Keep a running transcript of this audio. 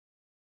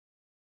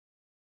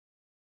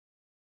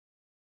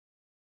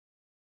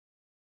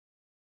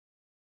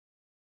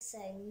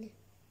sing.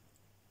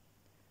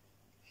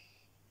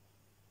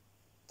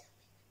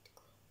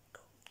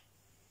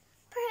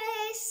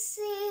 Praise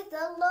ye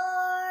the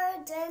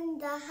Lord in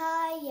the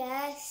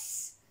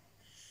highest.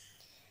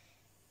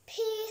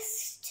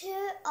 Peace to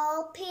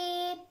all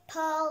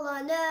people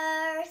on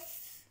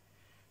earth.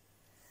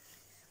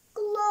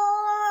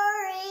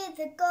 Glory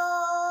the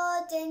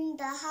God in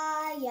the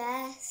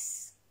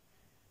highest.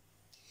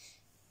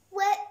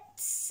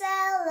 Let's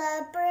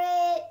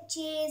celebrate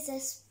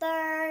Jesus'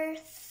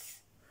 birth.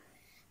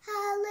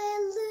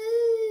 Hallelujah,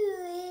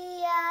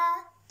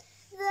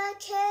 the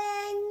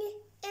King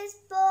is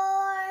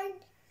born.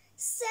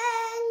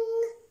 Sing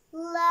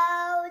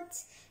loud,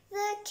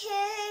 the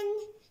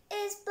King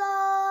is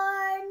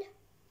born.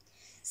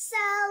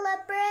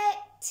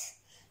 Celebrate,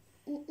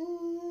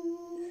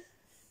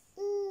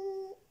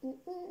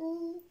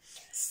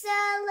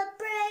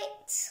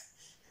 celebrate,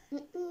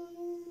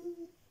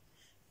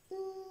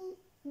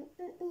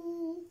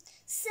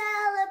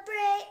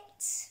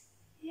 celebrate.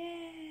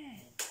 Yeah.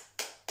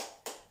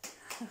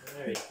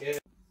 Very good.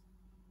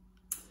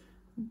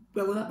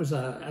 Well, that was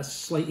a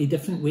slightly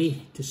different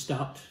way to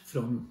start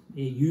from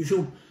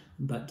usual,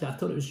 but I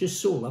thought it was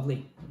just so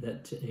lovely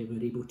that we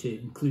were able to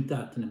include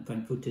that, and I'm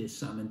thankful to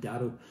Sam and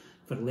Darryl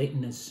for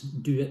letting us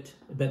do it.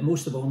 But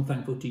most of all, I'm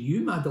thankful to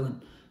you,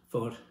 Madeline,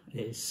 for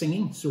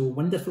singing so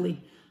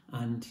wonderfully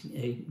and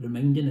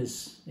reminding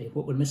us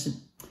what we're missing.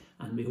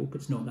 And we hope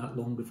it's not that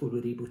long before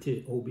we're able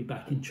to all be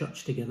back in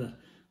church together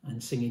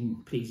and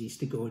singing praises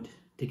to God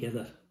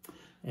together.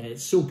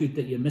 It's so good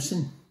that you're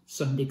missing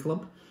Sunday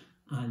Club,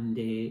 and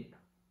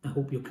I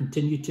hope you'll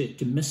continue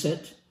to miss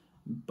it,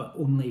 but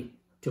only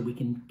till we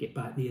can get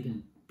back there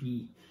and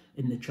be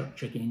in the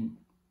church again.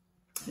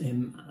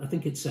 I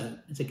think it's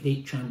a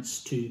great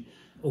chance to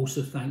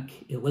also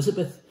thank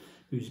Elizabeth,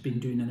 who's been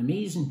doing an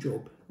amazing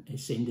job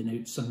sending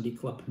out Sunday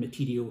Club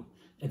material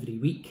every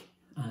week,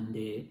 and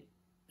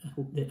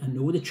I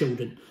know the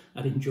children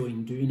are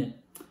enjoying doing it,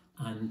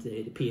 and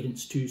the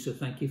parents too, so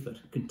thank you for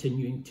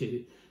continuing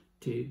to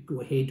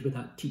go ahead with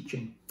that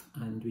teaching,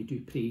 and we do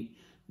pray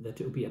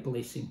that it will be a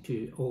blessing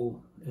to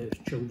all our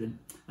children.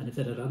 And if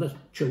there are other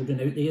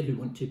children out there who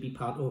want to be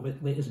part of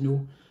it, let us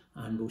know,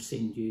 and we'll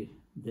send you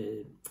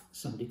the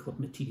Sunday Club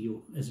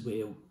material as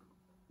well.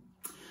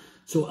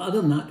 So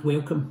other than that,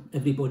 welcome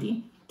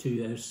everybody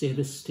to our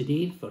service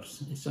today for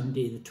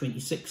Sunday the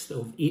 26th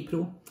of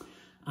April,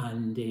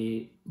 and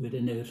we're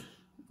in our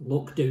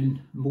lockdown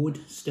mode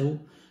still,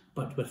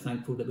 but we're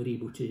thankful that we're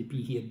able to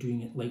be here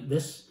doing it like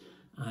this.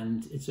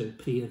 And it's our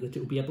prayer that it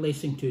will be a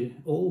blessing to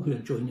all who are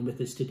joining with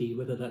us today,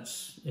 whether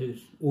that's our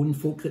own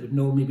folk that would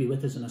normally be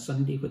with us on a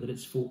Sunday, whether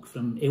it's folk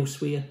from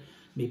elsewhere,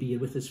 maybe you're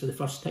with us for the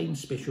first time,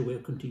 special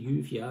welcome to you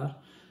if you are.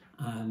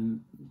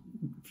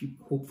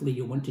 Hopefully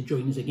you'll want to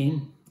join us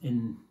again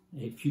in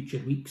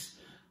future weeks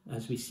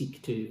as we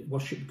seek to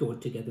worship God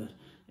together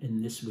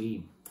in this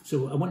way.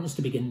 So I want us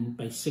to begin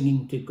by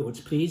singing to God's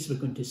praise. We're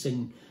going to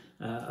sing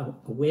a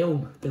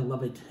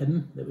well-beloved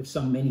hymn that we've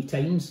sung many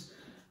times.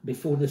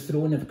 Before the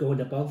throne of God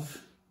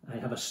above, I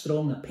have a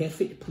strong, a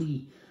perfect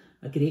plea,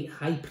 a great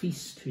high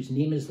priest whose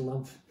name is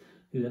love,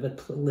 who ever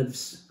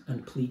lives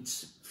and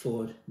pleads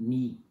for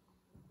me.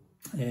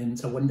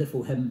 It's a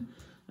wonderful hymn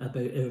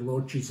about our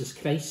Lord Jesus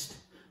Christ.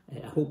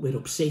 I hope we're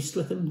obsessed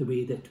with him the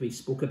way that we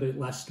spoke about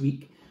last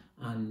week,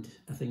 and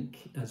I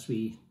think as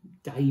we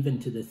dive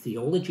into the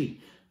theology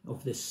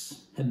of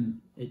this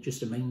hymn, it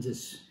just reminds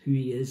us who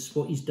he is,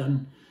 what he's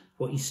done,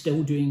 what he's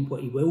still doing,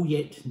 what he will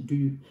yet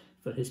do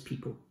for his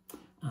people.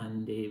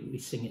 And we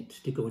sing it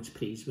to God's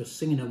praise. We're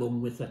singing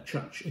along with a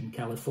church in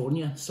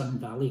California, Sun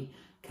Valley,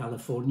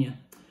 California.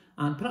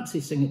 And perhaps they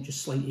sing it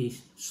just slightly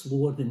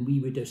slower than we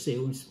would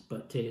ourselves,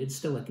 but it's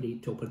still a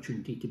great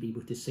opportunity to be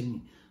able to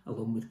sing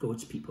along with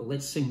God's people.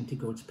 Let's sing to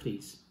God's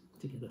praise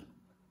together.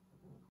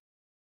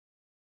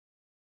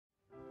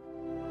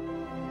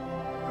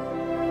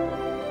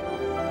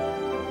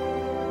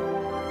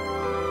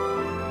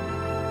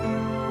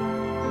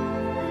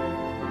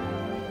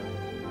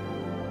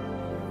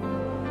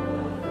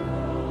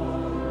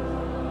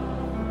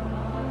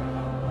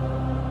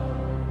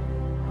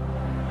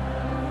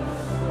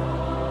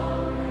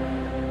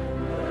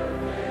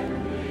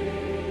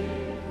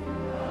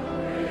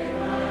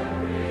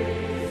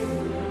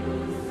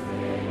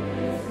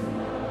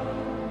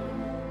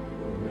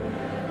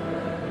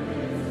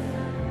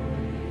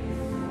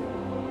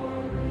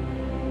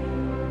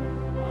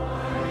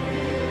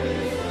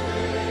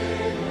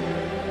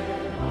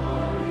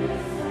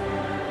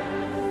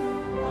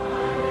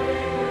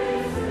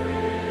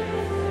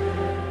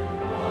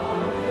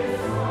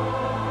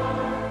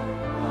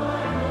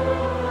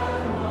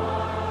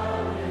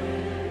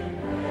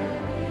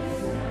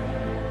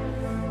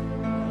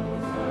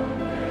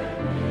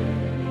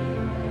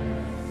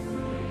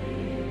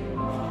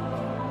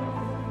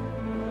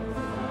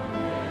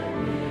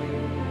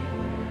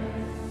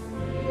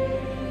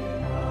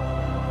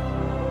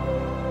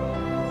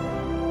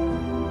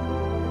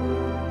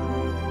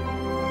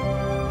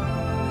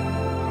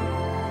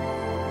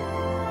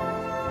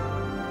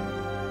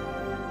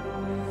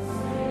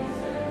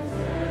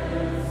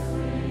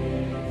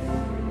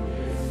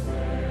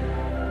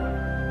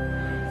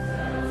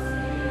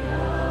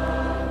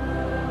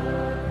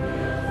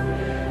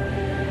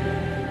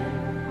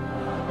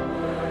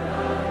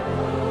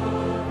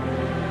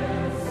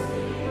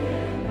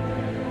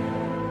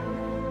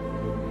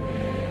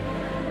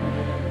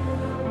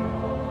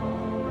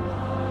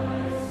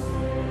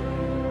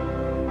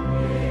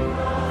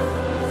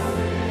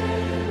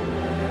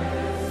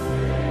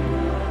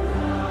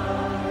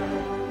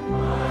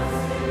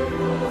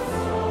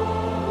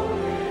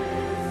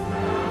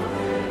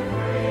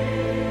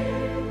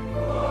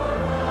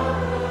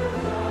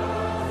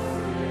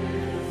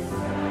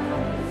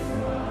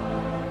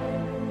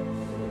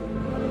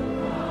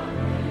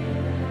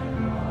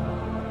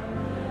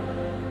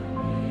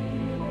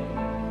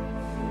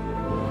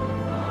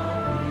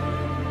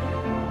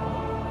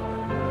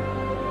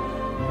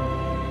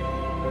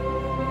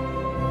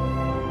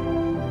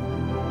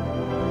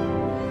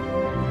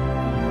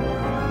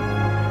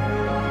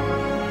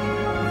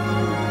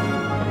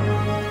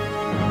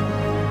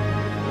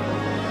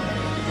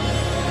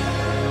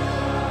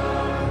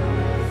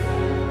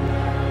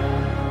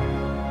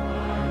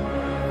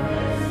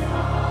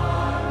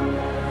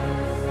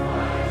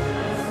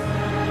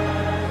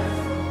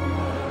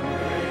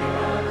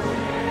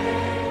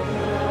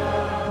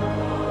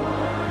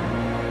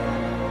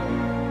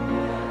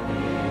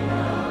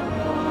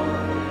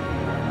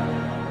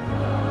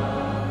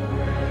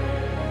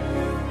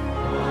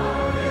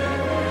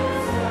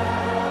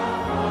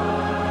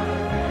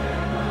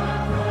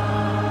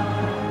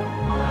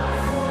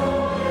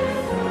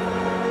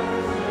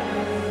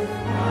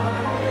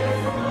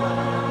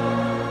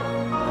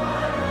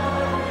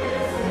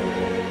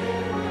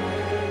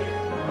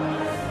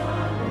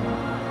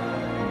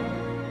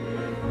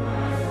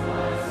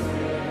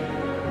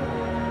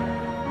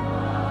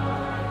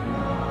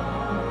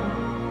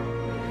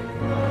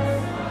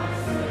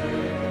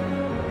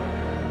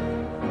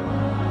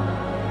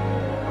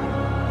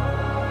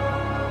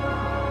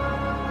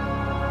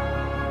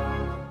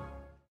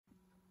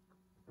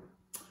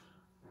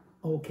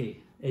 Okay,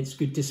 it's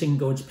good to sing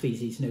God's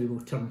praises. Now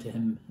we'll turn to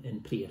him in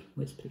prayer.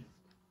 Let's pray.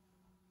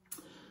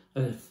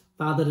 Our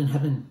Father in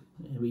heaven,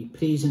 we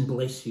praise and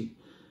bless you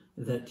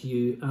that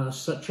you are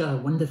such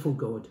a wonderful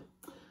God,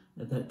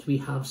 that we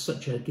have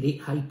such a great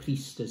high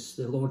priest as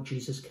the Lord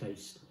Jesus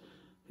Christ,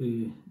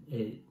 who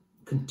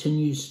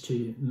continues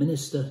to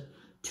minister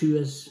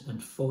to us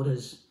and for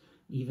us,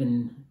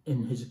 even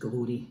in his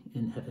glory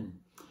in heaven.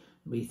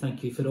 We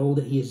thank you for all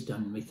that he has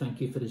done. We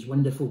thank you for his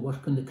wonderful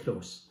work on the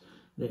cross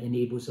that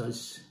enables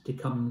us to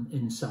come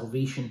in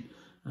salvation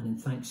and in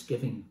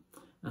thanksgiving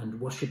and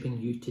worshipping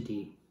you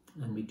today.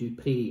 And we do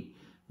pray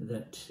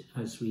that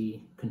as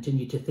we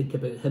continue to think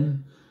about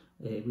him,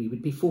 we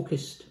would be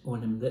focused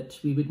on him, that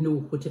we would know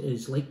what it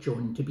is, like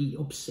John, to be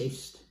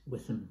obsessed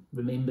with him,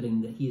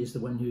 remembering that he is the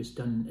one who has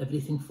done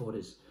everything for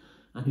us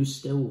and who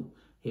still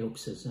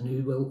helps us and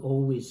who will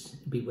always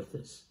be with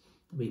us.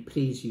 We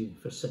praise you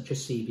for such a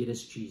saviour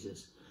as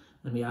Jesus,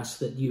 and we ask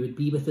that you would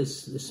be with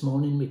us this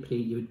morning. We pray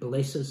you would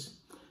bless us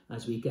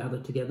as we gather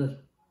together.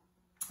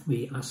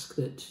 We ask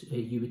that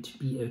you would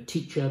be our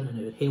teacher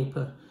and our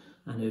helper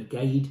and our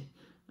guide,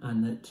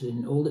 and that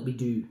in all that we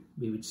do,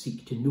 we would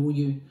seek to know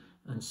you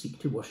and seek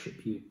to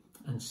worship you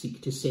and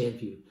seek to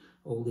serve you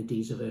all the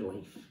days of our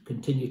life.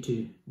 Continue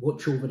to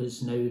watch over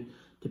us now,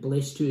 to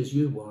bless to us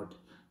your word,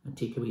 and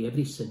take away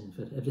every sin.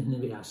 For everything that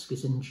we ask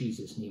is in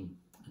Jesus' name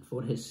and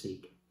for his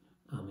sake.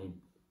 Amen.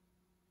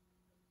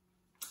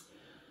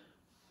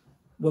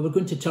 Well, we're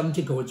going to turn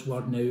to God's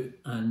word now,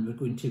 and we're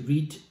going to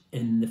read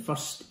in the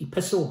first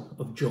epistle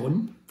of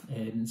John,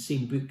 the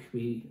same book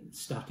we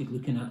started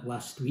looking at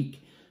last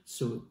week.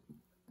 So,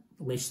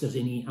 lest there's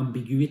any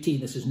ambiguity,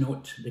 this is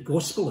not the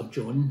Gospel of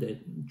John,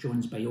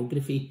 John's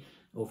biography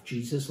of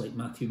Jesus, like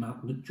Matthew, Mark,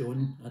 Luke,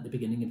 John at the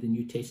beginning of the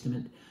New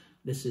Testament.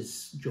 This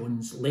is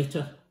John's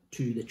letter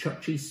to the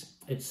churches.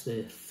 It's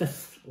the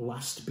fifth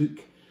last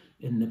book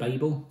in the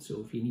Bible,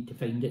 so if you need to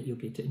find it, you'll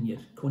get it in your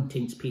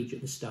contents page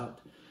at the start.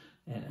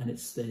 And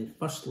it's the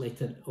first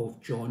letter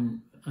of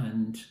John,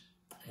 and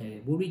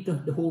we'll read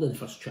the whole of the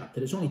first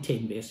chapter. It's only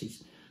 10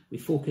 verses. We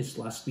focused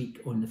last week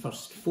on the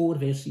first 4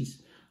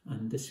 verses,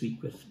 and this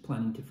week we're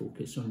planning to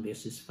focus on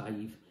verses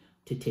 5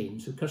 to 10.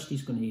 So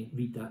Kirsty's going to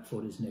read that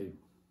for us now.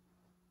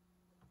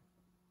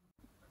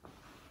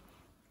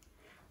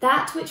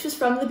 That which was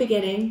from the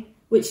beginning,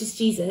 which is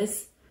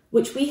Jesus,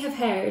 which we have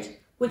heard,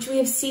 which we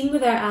have seen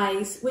with our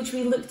eyes, which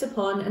we looked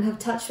upon and have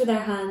touched with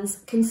our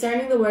hands,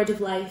 concerning the word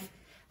of life.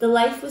 The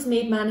life was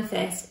made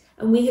manifest,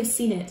 and we have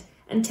seen it,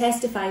 and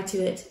testify to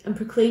it, and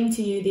proclaim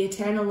to you the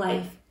eternal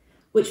life,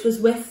 which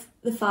was with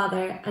the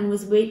Father, and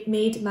was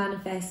made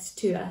manifest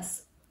to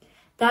us.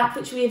 That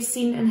which we have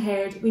seen and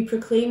heard, we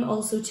proclaim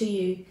also to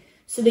you,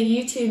 so that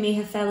you too may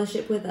have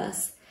fellowship with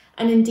us.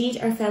 And indeed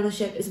our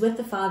fellowship is with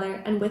the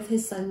Father, and with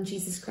his Son,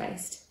 Jesus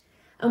Christ.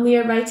 And we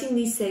are writing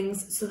these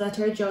things so that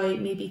our joy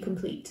may be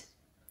complete.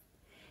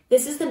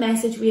 This is the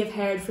message we have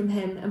heard from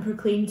him and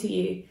proclaim to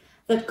you,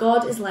 that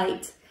God is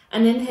light,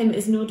 and in him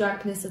is no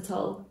darkness at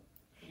all.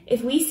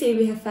 If we say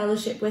we have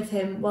fellowship with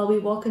him while we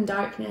walk in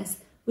darkness,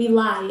 we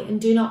lie and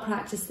do not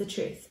practice the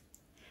truth.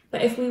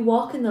 But if we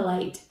walk in the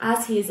light,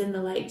 as he is in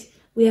the light,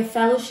 we have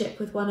fellowship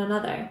with one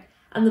another,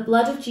 and the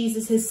blood of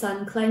Jesus his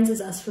Son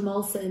cleanses us from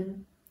all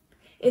sin.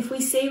 If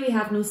we say we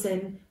have no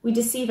sin, we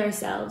deceive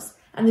ourselves,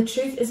 and the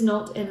truth is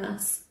not in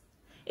us.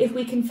 If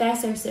we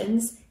confess our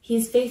sins, he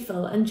is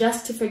faithful and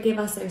just to forgive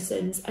us our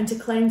sins and to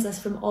cleanse us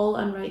from all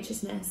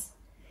unrighteousness.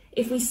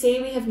 If we say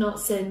we have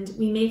not sinned,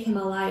 we make him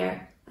a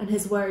liar, and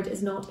his word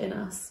is not in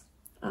us.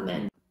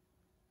 Amen.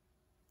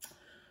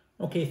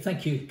 Okay,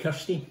 thank you,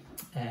 Kirsty.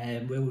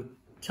 We'll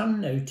turn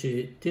now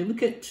to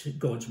look at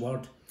God's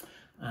word,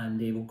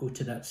 and we'll go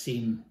to that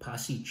same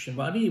passage. And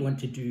what I really want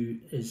to do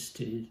is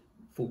to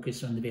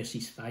focus on the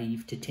verses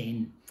 5 to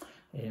 10.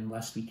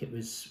 Last week it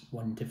was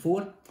 1 to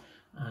 4,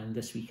 and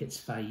this week it's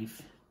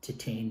 5 to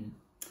 10.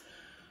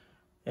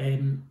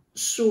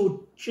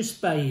 So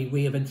just by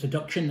way of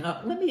introduction,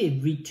 let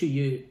me read to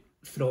you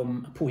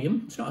from a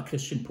poem. It's not a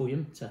Christian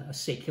poem, it's a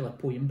secular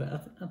poem,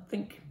 but I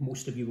think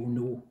most of you will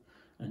know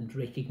and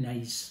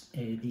recognise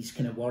these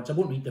kind of words. I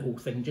won't read the whole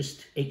thing,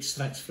 just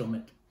extracts from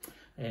it,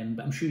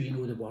 but I'm sure you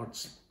know the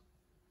words.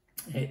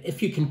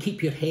 If you can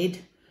keep your head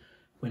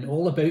when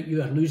all about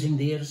you are losing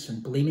theirs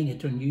and blaming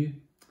it on you,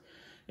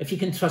 if you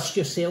can trust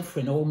yourself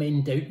when all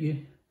men doubt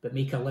you, but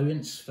make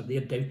allowance for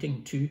their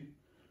doubting too,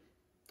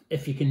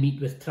 if you can meet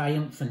with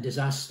triumph and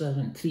disaster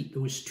and treat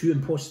those two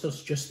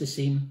impostors just the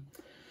same,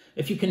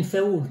 if you can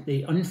fill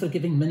the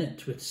unforgiving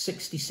minute with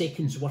 60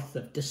 seconds worth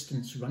of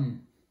distance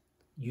run,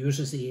 yours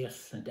is the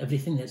earth and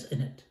everything that's in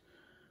it,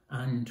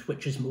 and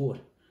which is more,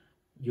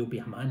 you'll be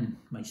a man,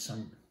 my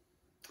son.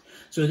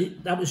 So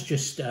that was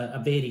just a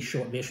very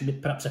short version,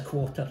 perhaps a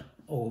quarter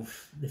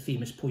of the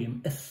famous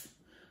poem If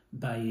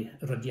by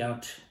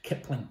Rudyard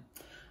Kipling.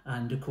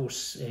 And of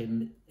course,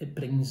 it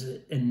brings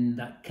in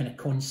that kind of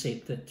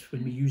concept that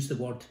when we use the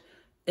word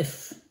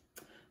if,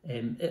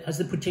 it has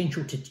the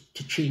potential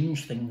to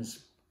change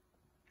things.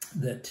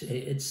 That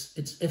it's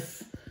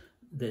if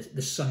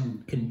the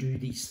son can do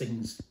these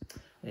things,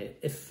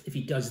 if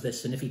he does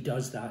this and if he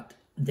does that,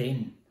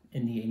 then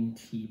in the end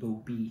he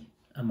will be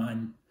a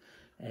man.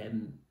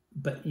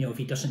 But if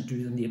he doesn't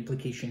do them, the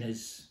implication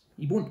is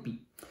he won't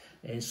be.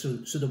 So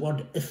the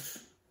word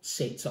if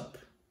sets up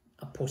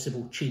a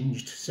possible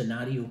changed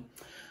scenario,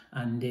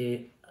 and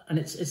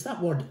it's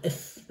that word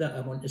if that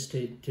I want us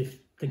to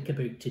think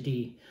about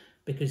today,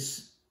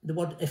 because the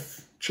word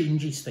if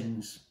changes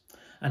things.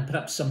 And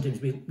perhaps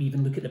sometimes we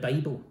even look at the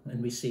Bible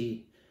and we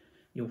say,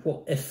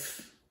 what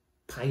if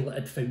Pilate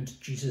had found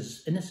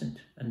Jesus innocent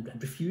and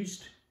had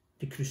refused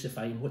to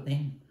crucify him? What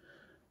then?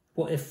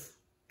 What if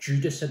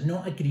Judas had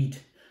not agreed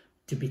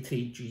to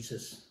betray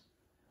Jesus?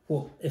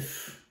 What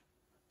if,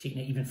 taking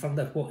it even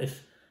further, what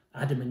if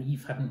Adam and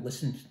Eve hadn't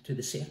listened to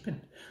the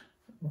serpent?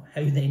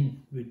 How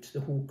then would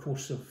the whole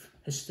course of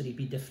history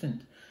be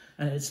different?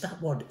 And it's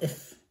that word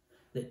if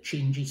that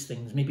changes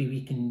things. Maybe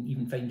we can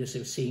even find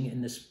ourselves saying it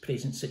in this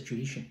present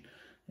situation.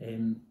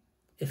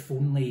 If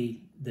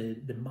only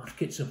the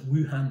markets of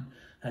Wuhan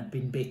had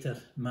been better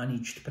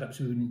managed, perhaps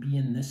we wouldn't be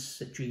in this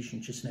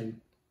situation just now.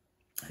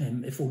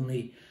 If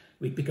only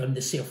we'd begun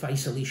the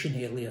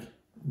self-isolation earlier,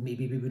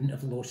 maybe we wouldn't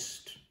have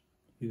lost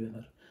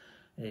whoever.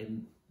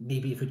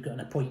 Maybe if we'd got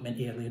an appointment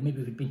earlier,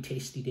 maybe we'd been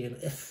tested earlier.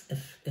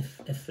 If,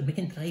 and we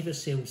can drive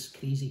ourselves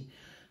crazy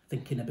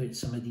thinking about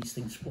some of these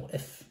things.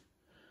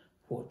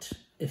 What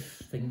if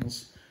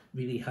things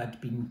really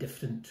had been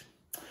different?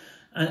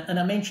 And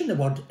I mention the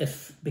word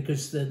if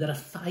because there are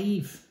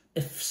 5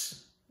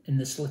 ifs in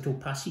this little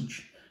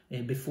passage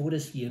before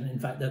us here. In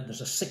fact,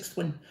 there's a 6th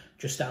one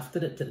just after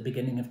it at the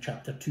beginning of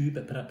chapter 2,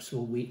 but perhaps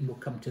we'll wait and we'll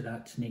come to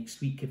that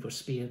next week if we're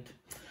spared.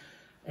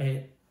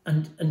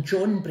 And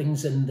John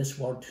brings in this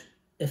word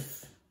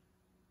if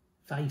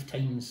 5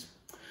 times.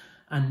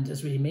 And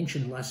as we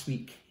mentioned last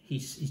week,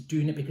 he's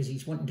doing it because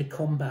he's wanting to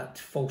combat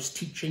false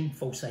teaching,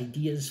 false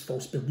ideas,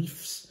 false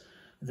beliefs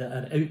that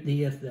are out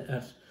there that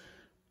are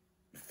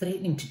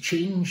threatening to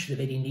change the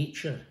very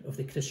nature of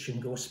the Christian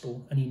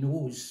gospel. And he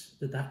knows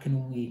that that can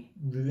only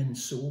ruin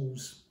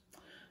souls,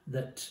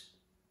 that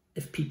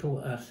if people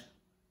are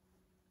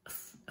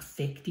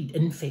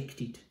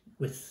infected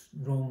with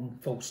wrong,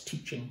 false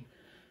teaching,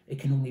 it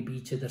can only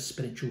be to their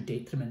spiritual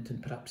detriment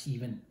and perhaps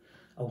even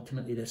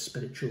ultimately their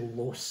spiritual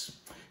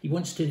loss. He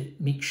wants to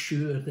make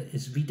sure that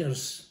his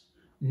readers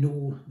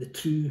know the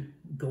true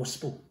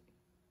gospel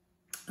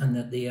and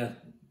that they are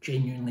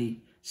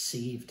genuinely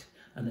saved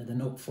and that they're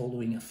not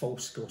following a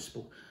false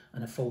gospel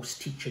and a false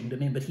teaching.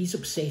 Remember, he's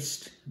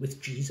obsessed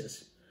with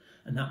Jesus,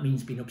 and that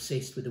means being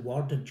obsessed with the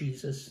word of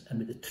Jesus and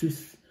with the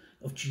truth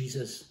of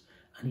Jesus,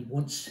 and he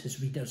wants his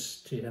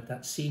readers to have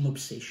that same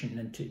obsession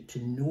and to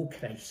know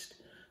Christ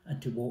and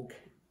to walk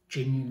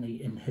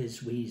genuinely in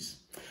his ways.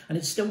 And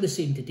it's still the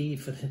same today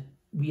for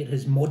we are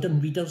his modern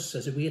readers,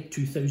 as it were,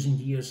 2,000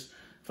 years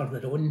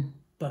further on,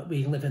 but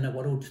we live in a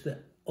world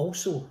that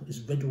also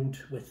is riddled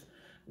with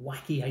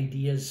wacky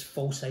ideas,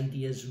 false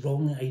ideas,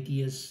 wrong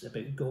ideas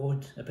about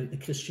God, about the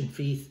Christian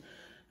faith,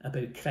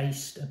 about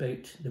Christ,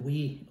 about the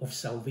way of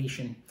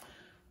salvation.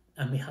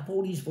 And we have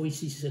all these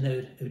voices in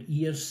our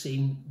ears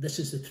saying, this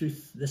is the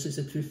truth,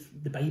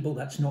 the Bible,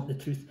 that's not the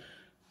truth,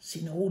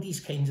 saying all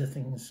these kinds of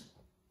things.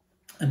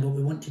 And what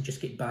we want to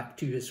just get back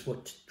to is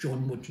what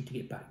John wanted to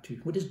get back to.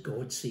 What does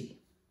God say?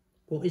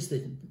 What is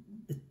the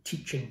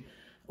teaching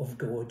of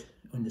God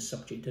on the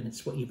subject? And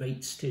it's what he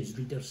writes to his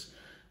readers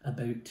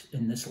about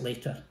in this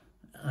letter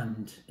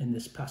and in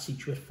this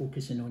passage we're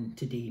focusing on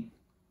today.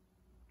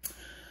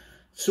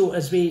 So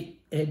as we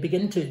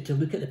begin to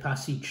look at the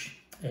passage,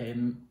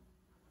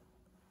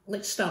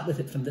 let's start with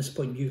it from this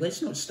point of view.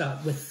 Let's not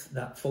start with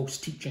that false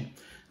teaching.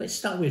 Let's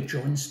start where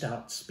John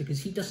starts, because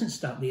he doesn't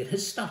start there.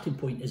 His starting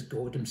point is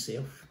God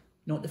himself,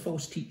 not the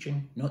false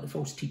teaching, not the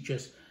false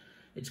teachers.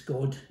 It's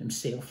God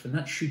himself, and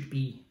that should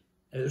be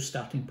our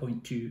starting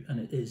point too, and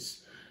it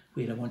is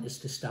where I want us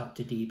to start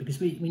today, because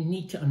we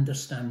need to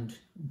understand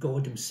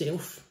God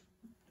himself.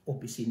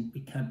 Obviously, we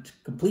can't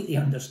completely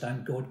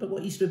understand God, but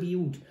what he's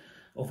revealed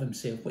of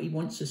himself, what he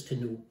wants us to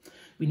know.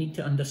 We need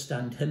to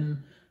understand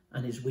him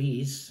and his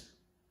ways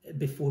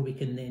before we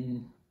can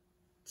then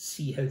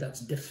see how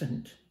that's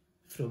different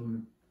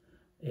from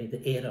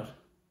the error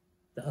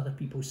that other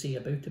people say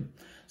about him.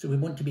 So we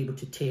want to be able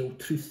to tell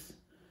truth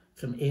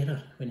from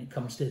error when it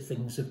comes to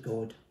things of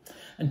God.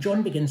 And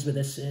John begins with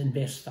this in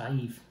verse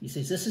 5. He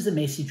says, "This is the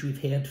message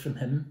we've heard from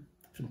him,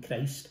 from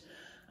Christ,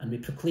 and we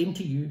proclaim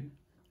to you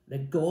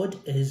that God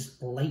is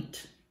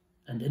light,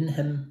 and in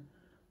him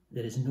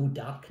there is no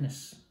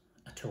darkness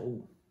at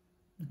all."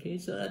 Okay,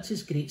 so that's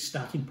his great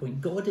starting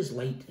point. God is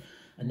light,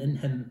 and in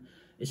him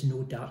is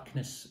no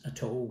darkness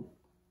at all.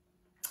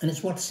 And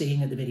it's worth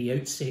saying at the very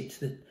outset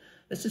that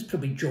this is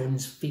probably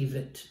John's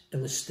favourite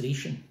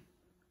illustration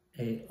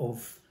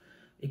of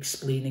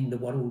explaining the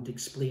world,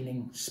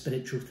 explaining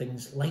spiritual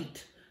things,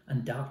 light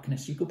and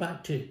darkness. You go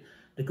back to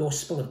the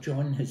Gospel of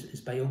John, his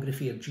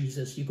biography of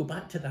Jesus, you go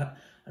back to that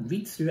and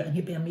read through it, and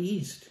you'll be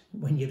amazed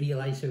when you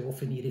realise how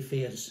often he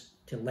refers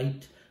to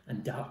light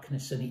and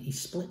darkness, and he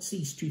splits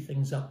these two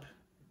things up.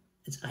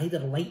 It's either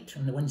light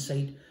on the one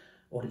side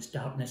or it's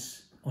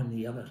darkness on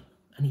the other.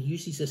 And he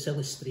uses this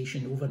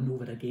illustration over and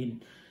over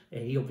again.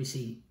 He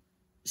obviously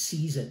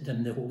sees it,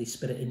 and the Holy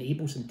Spirit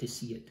enables him to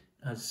see it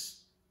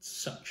as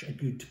such a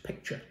good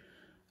picture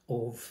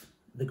of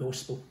the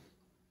gospel.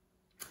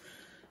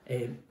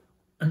 And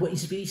what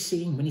he's really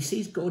saying, when he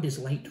says God is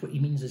light, what he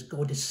means is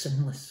God is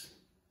sinless,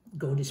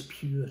 God is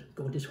pure,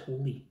 God is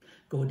holy,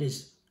 God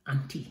is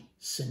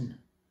anti-sin.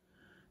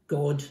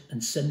 God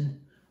and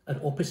sin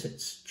are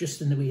opposites, just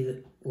in the way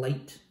that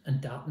light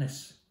and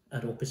darkness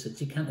are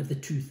opposites. You can't have the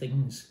two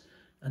things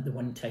at the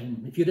one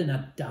time. If you're in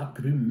a dark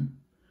room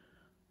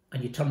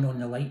and you turn on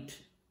the light,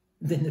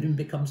 then the room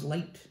becomes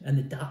light and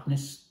the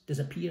darkness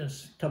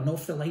disappears. Turn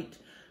off the light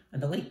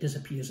and the light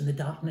disappears and the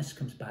darkness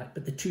comes back.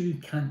 But the two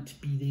can't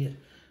be there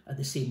at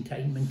the same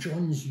time. And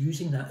John's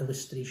using that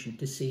illustration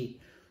to say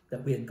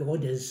that where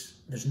God is,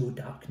 there's no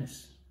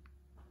darkness.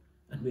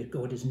 And where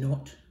God is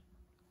not,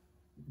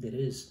 there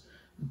is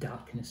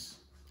darkness.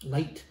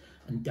 Light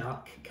and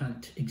dark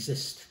can't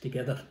exist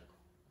together.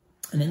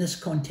 And in this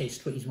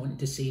context, what he's wanting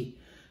to say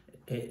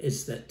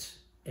is that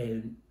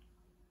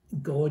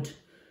God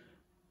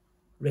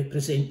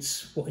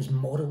represents what is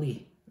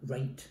morally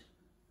right,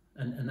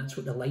 and that's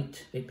what the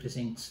light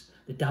represents.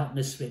 The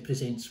darkness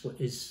represents what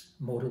is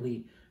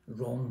morally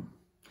wrong.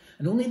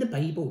 And only the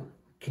Bible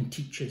can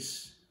teach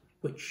us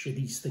which of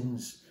these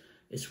things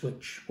is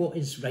which, what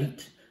is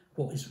right,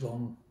 what is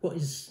wrong, what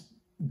is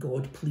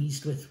God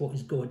pleased with, what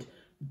is God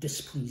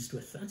displeased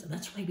with.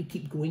 That's why we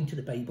keep going to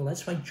the Bible.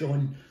 That's why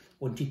John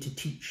wanted to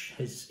teach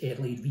his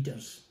early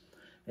readers.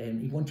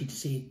 He wanted to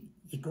say,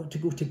 you've got to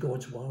go to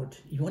God's word.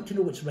 You want to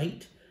know what's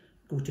right,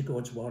 go to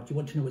God's word. You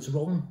want to know what's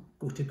wrong,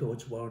 go to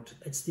God's word.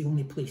 It's the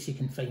only place you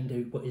can find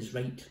out what is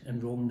right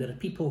and wrong. There are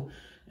people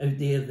out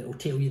there that will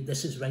tell you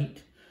this is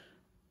right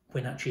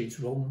when actually it's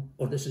wrong,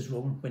 or this is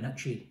wrong when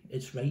actually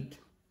it's right.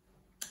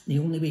 The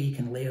only way you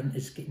can learn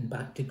is getting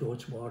back to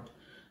God's word.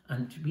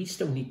 And we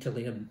still need to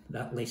learn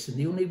that lesson.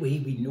 The only way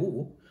we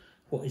know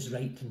what is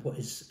right and what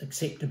is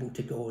acceptable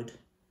to God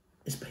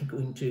is by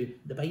going to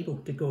the Bible,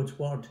 to God's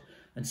word,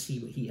 and see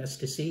what he has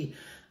to say.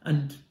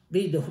 And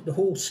really the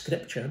whole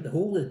scripture, the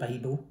whole of the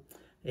Bible,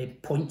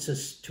 points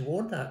us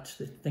toward that,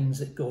 the things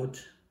that God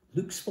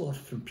looks for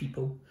from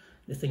people,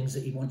 the things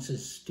that he wants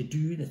us to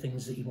do, the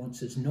things that he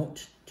wants us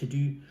not to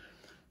do.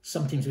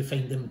 Sometimes we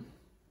find them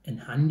in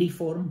handy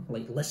form,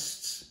 like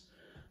lists,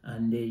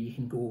 and you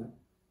can go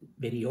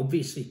very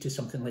obviously to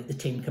something like the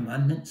 10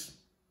 Commandments,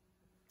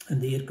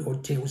 and there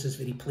God tells us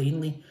very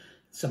plainly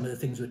some of the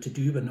things we're to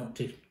do. We're not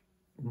to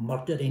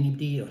murder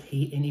anybody or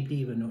hate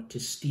anybody, we're not to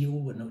steal,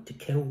 we're not to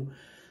kill,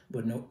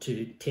 we're not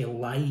to tell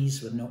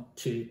lies, we're not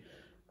to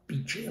be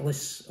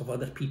jealous of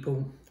other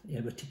people,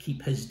 we're to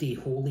keep his day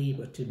holy,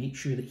 we're to make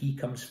sure that he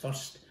comes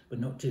first, we're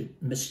not to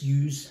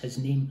misuse his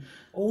name.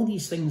 All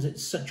these things,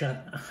 it's such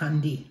a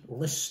handy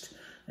list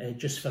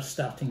just for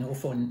starting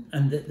off on.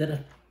 And there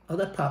are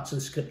other parts of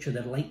the scripture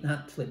that are like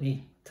that. Let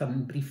me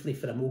turn briefly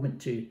for a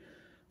moment to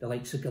the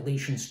likes of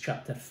Galatians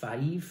chapter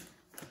 5,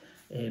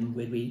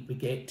 where we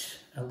get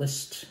a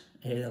list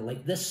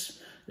like this.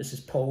 This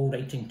is Paul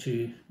writing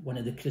to one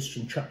of the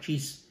Christian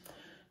churches.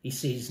 He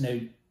says, now,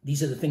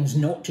 these are the things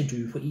not to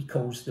do, what he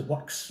calls the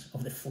works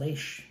of the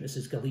flesh. This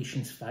is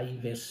Galatians 5,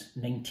 verse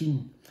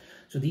 19.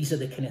 So these are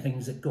the kind of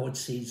things that God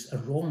says are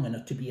wrong and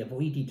are to be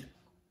avoided.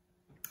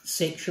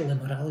 Sexual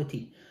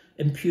immorality,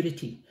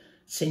 impurity,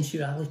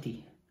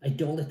 sensuality,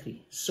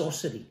 idolatry,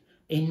 sorcery,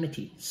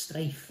 enmity,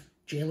 strife,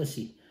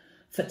 jealousy,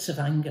 fits of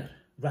anger,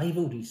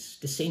 rivalries,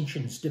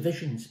 dissensions,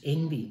 divisions,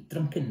 envy,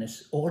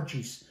 drunkenness,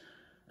 orgies,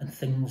 and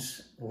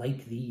things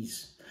like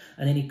these.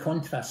 And then he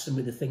contrasts them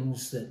with the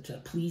things that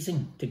are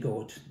pleasing to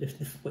God,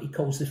 what he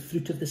calls the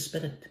fruit of the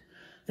Spirit,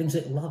 things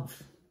like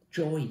love,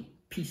 joy,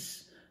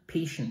 peace,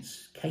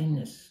 patience,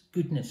 kindness,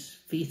 goodness,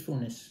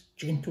 faithfulness,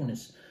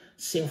 gentleness,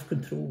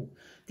 self-control.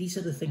 These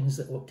are the things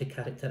that ought to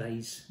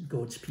characterise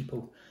God's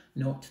people,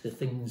 not the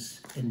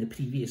things in the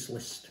previous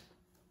list.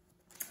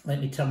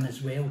 Let me turn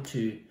as well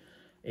to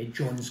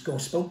John's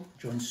Gospel,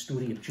 John's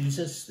story of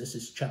Jesus. This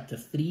is chapter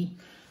 3.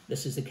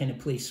 This is the kind of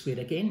place where,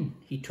 again,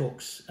 he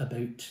talks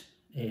about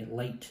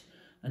light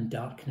and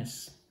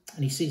darkness.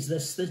 And he says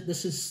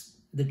this is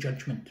the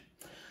judgment.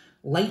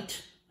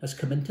 Light has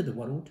come into the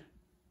world,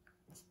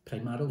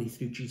 primarily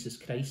through Jesus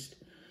Christ,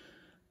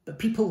 but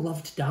people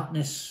loved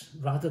darkness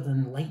rather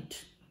than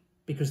light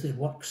because their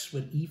works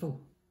were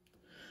evil.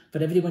 For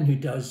everyone who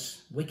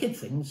does wicked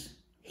things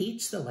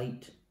hates the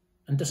light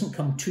and doesn't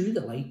come to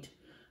the light,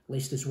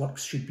 lest his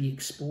works should be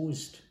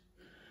exposed.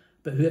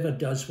 But whoever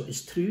does what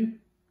is true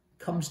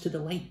comes to the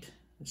light,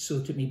 so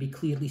that it may be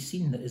clearly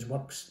seen that his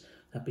works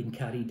have been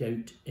carried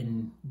out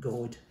in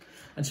God.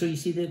 And so you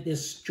see that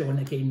there's John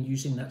again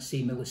using that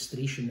same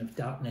illustration of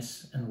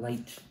darkness and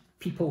light.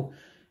 People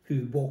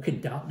who walk in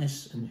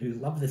darkness and who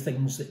love the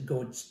things that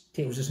God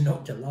tells us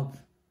not to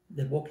love,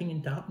 they're walking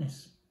in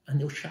darkness, and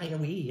they'll shy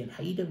away and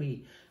hide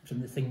away from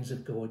the things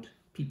of God.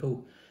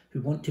 People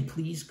who want to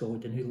please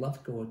God and who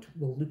love God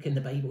will look in the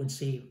Bible and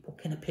say, what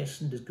kind of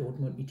person does God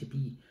want me to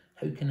be?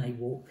 How can I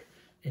walk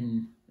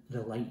in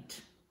the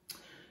light?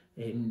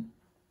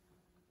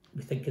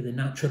 we think of the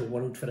natural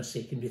world for a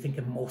second. We think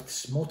of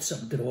moths. Moths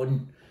are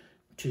drawn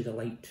to the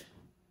light.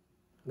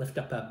 Lift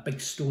up a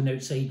big stone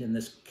outside and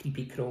there's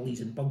creepy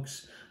crawlies and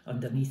bugs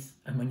underneath.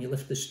 And when you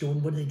lift the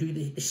stone, what do?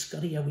 They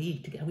scurry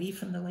away to get away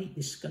from the light.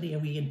 They scurry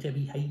away into a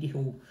wee hidey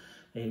hole,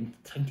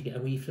 trying to get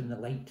away from the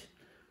light.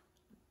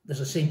 There's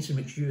a sense in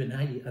which you and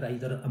I are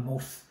either a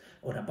moth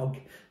or a bug,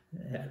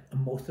 a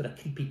moth or a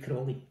creepy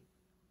crawly.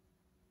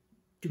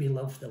 Do we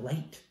love the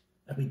light?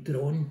 Are we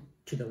drawn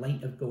to the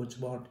light of God's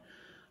word?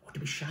 Or do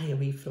we shy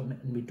away from it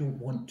and we don't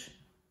want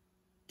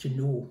to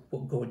know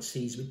what God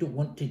says? We don't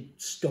want to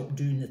stop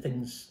doing the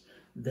things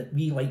that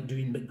we like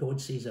doing but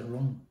God says are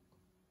wrong.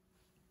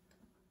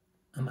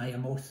 Am I a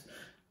moth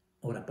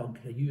or a bug?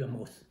 Are you a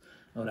moth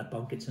or a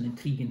bug? It's an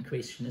intriguing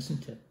question,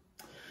 isn't it?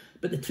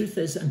 But the truth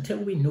is, until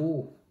we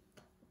know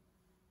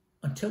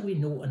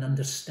and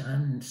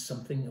understand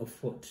something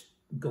of what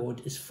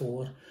God is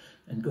for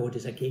and God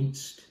is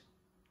against,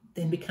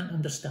 then we can't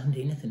understand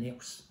anything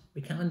else.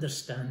 We can't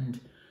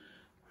understand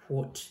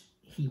what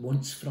he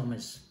wants from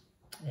us.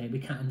 We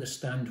can't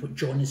understand what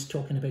John is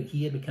talking about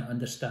here. We can't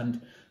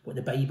understand what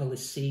the Bible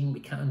is saying. We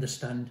can't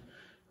understand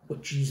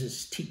what Jesus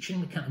is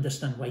teaching. We can't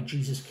understand why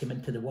Jesus came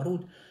into the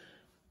world,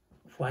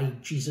 why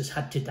Jesus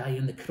had to die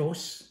on the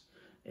cross.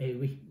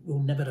 We will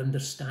never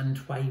understand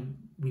why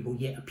we will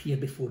yet appear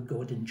before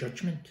God in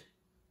judgment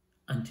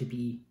and to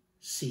be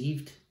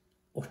saved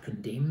or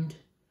condemned,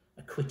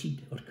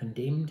 acquitted or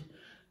condemned,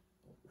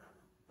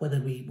 whether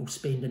we will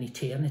spend an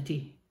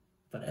eternity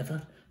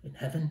forever in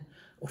heaven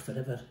or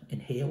forever in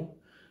hell.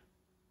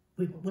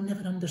 We will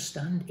never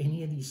understand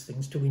any of these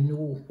things till we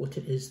know what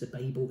it is the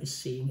Bible is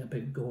saying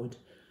about God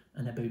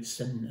and about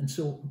sin. And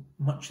so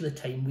much of the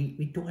time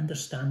we don't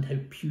understand how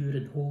pure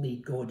and holy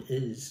God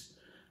is,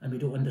 and we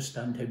don't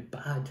understand how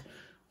bad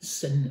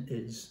sin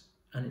is.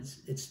 And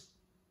it's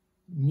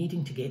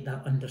needing to get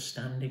that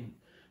understanding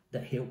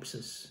that helps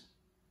us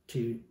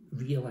to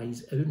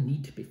realise our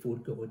need before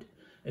God,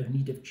 our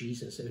need of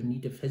Jesus, our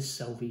need of his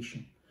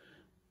salvation,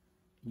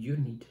 your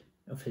need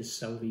of his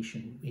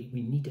salvation.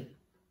 We need it,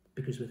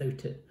 because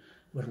without it,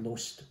 we're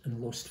lost and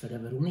lost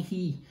forever. Only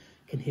he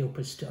can help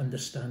us to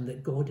understand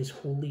that God is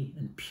holy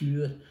and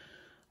pure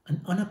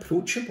and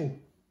unapproachable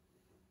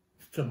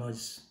from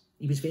us.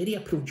 He was very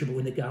approachable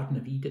in the Garden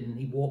of Eden.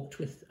 He walked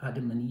with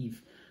Adam and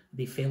Eve.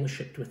 They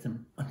fellowshipped with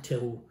him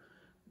until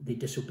they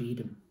disobeyed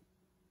him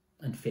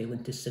and fell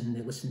into sin.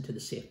 They listened to the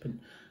serpent,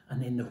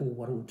 and then the whole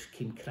world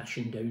came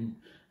crashing down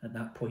at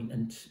that point,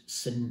 and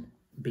sin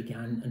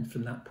began. And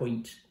from that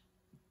point,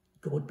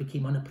 God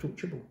became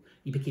unapproachable.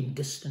 He became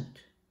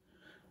distant.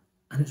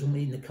 And it's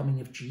only in the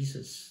coming of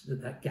Jesus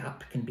that that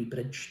gap can be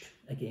bridged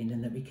again,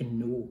 and that we can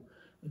know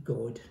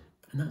God.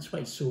 And that's why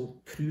it's so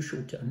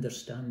crucial to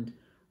understand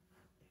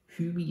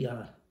who we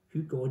are,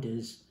 who God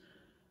is,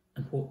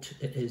 and what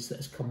it is that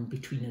has come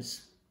between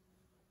us.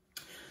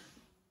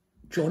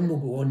 John will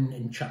go on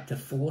in chapter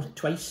 4,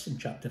 twice in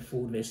chapter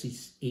 4,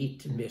 verses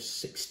 8 and verse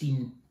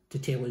 16, to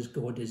tell us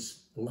God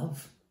is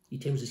love. He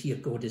tells us here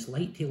God is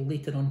light. He'll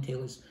later on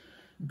tell us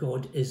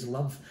God is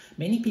love.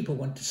 Many people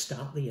want to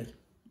start there,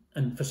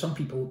 and for some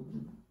people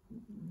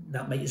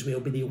that might as well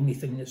be the only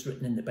thing that's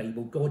written in the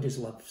Bible. God is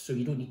love, so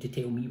you don't need to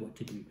tell me what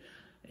to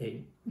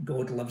do.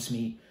 God loves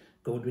me.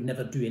 God would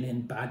never do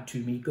anything bad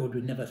to me. God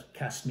would never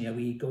cast me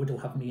away. God will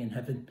have me in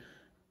heaven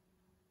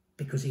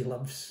because he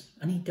loves,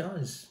 and he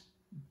does.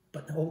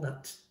 But all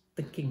that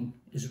thinking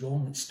is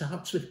wrong. It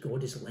starts with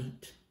God is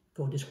light,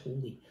 God is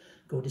holy,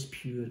 God is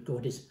pure,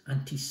 God is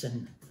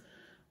anti-sin.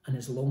 And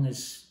as long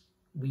as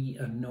we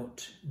are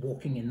not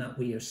walking in that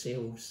way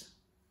ourselves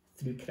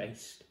through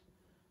Christ,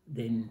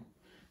 then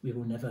we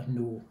will never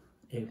know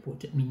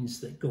what it means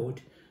that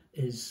God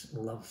is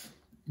love.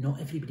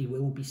 Not everybody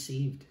will be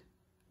saved,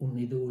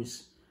 only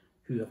those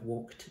who have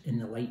walked in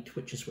the light,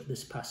 which is what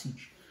this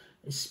passage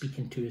is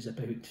speaking to us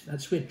about.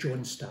 That's where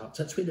John starts.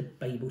 That's where the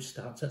Bible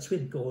starts. That's where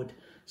God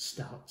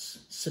starts.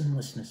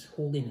 Sinlessness,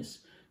 holiness,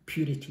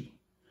 purity.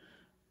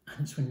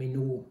 And it's when we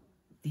know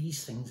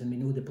these things and we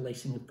know the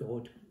blessing of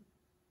God,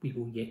 we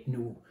will yet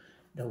know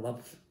the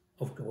love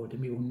of God,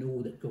 and we will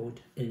know that God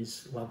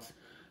is love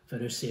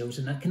for ourselves.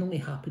 And that can only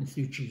happen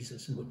through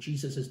Jesus and what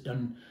Jesus has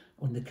done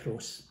on the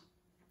cross.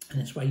 And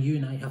it's why you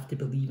and I have to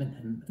believe in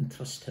him and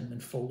trust him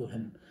and follow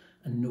him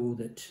and know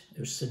that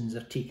our sins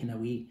are taken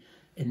away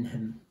in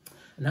him.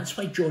 And that's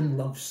why John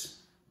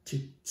loves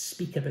to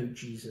speak about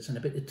Jesus and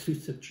about the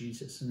truth of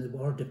Jesus and the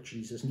word of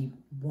Jesus. And he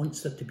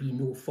wants there to be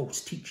no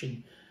false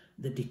teaching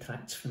that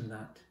detracts from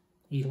that.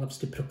 He loves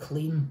to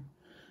proclaim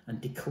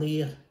and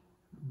declare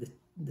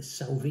the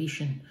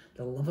salvation,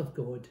 the love of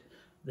God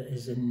that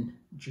is in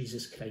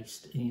Jesus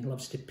Christ. And he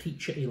loves to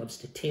preach it. He loves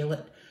to tell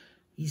it.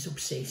 He's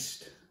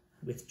obsessed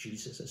with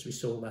Jesus, as we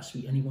saw last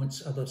week, and he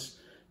wants others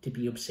to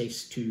be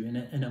obsessed too. And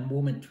in a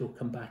moment we'll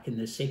come back in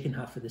the second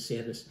half of the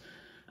service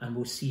and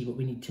we'll see what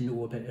we need to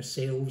know about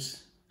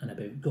ourselves and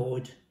about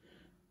God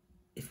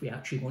if we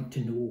actually want to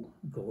know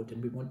God,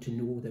 and we want to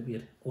know that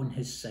we're on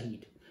his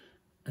side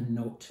and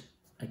not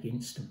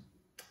against him.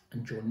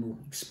 And John will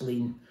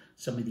explain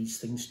some of these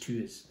things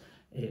to us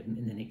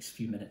in the next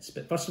few minutes.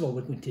 But first of all,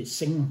 we're going to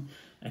sing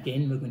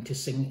again. We're going to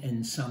sing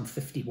in Psalm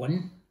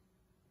 51.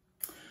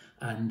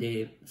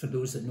 And for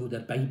those that know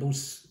their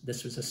Bibles,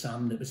 this was a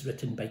psalm that was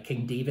written by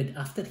King David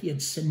after he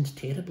had sinned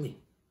terribly.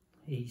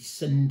 He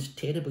sinned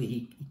terribly.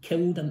 He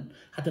killed and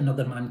had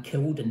another man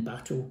killed in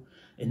battle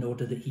in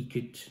order that he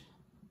could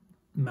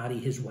marry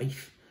his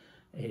wife,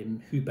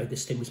 who by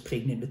this time was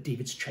pregnant with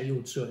David's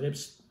child. So it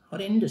was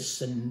horrendous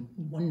sin,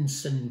 one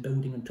sin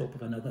building on top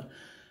of another.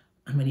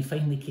 And when he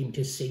finally came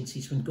to his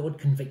senses, when God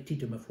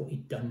convicted him of what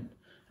he'd done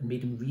and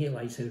made him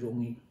realise how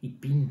wrong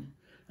he'd been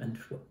and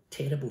what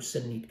terrible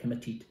sin he'd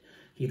committed,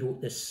 he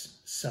wrote this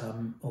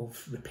psalm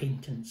of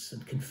repentance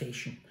and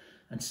confession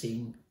and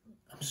saying,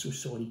 I'm so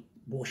sorry,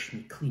 wash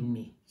me, clean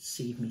me,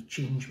 save me,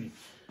 change me.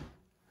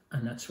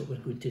 And that's what we're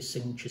going to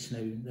sing just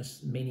now.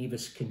 Many of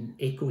us can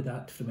echo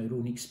that from our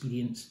own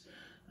experience.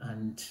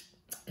 And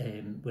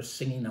we're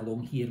singing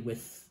along here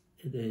with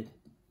the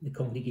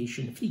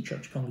congregation, the Free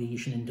Church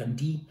congregation in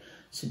Dundee,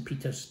 St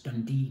Peter's,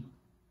 Dundee.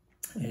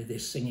 They're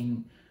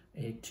singing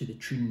to the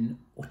tune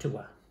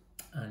Ottawa.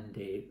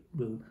 And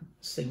we'll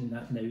sing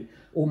that now.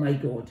 Oh my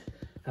God,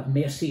 have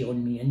mercy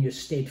on me. In your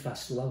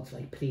steadfast love,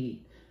 I pray.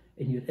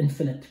 In your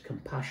infinite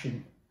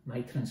compassion,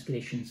 my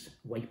transgressions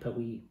wipe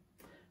away.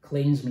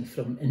 Cleanse me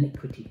from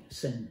iniquity,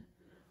 sin.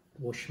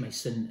 Wash my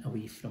sin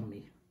away from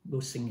me.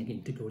 We'll sing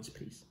again to God's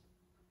praise.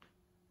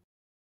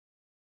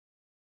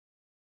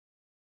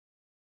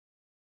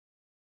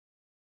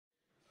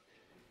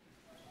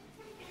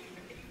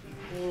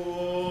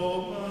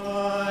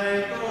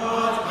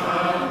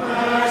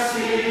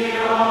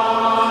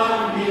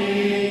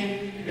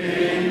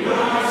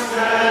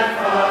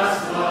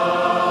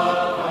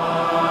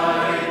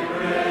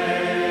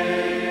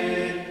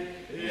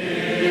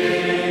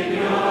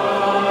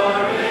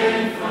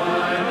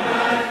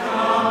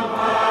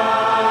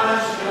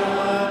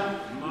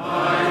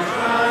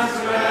 Trust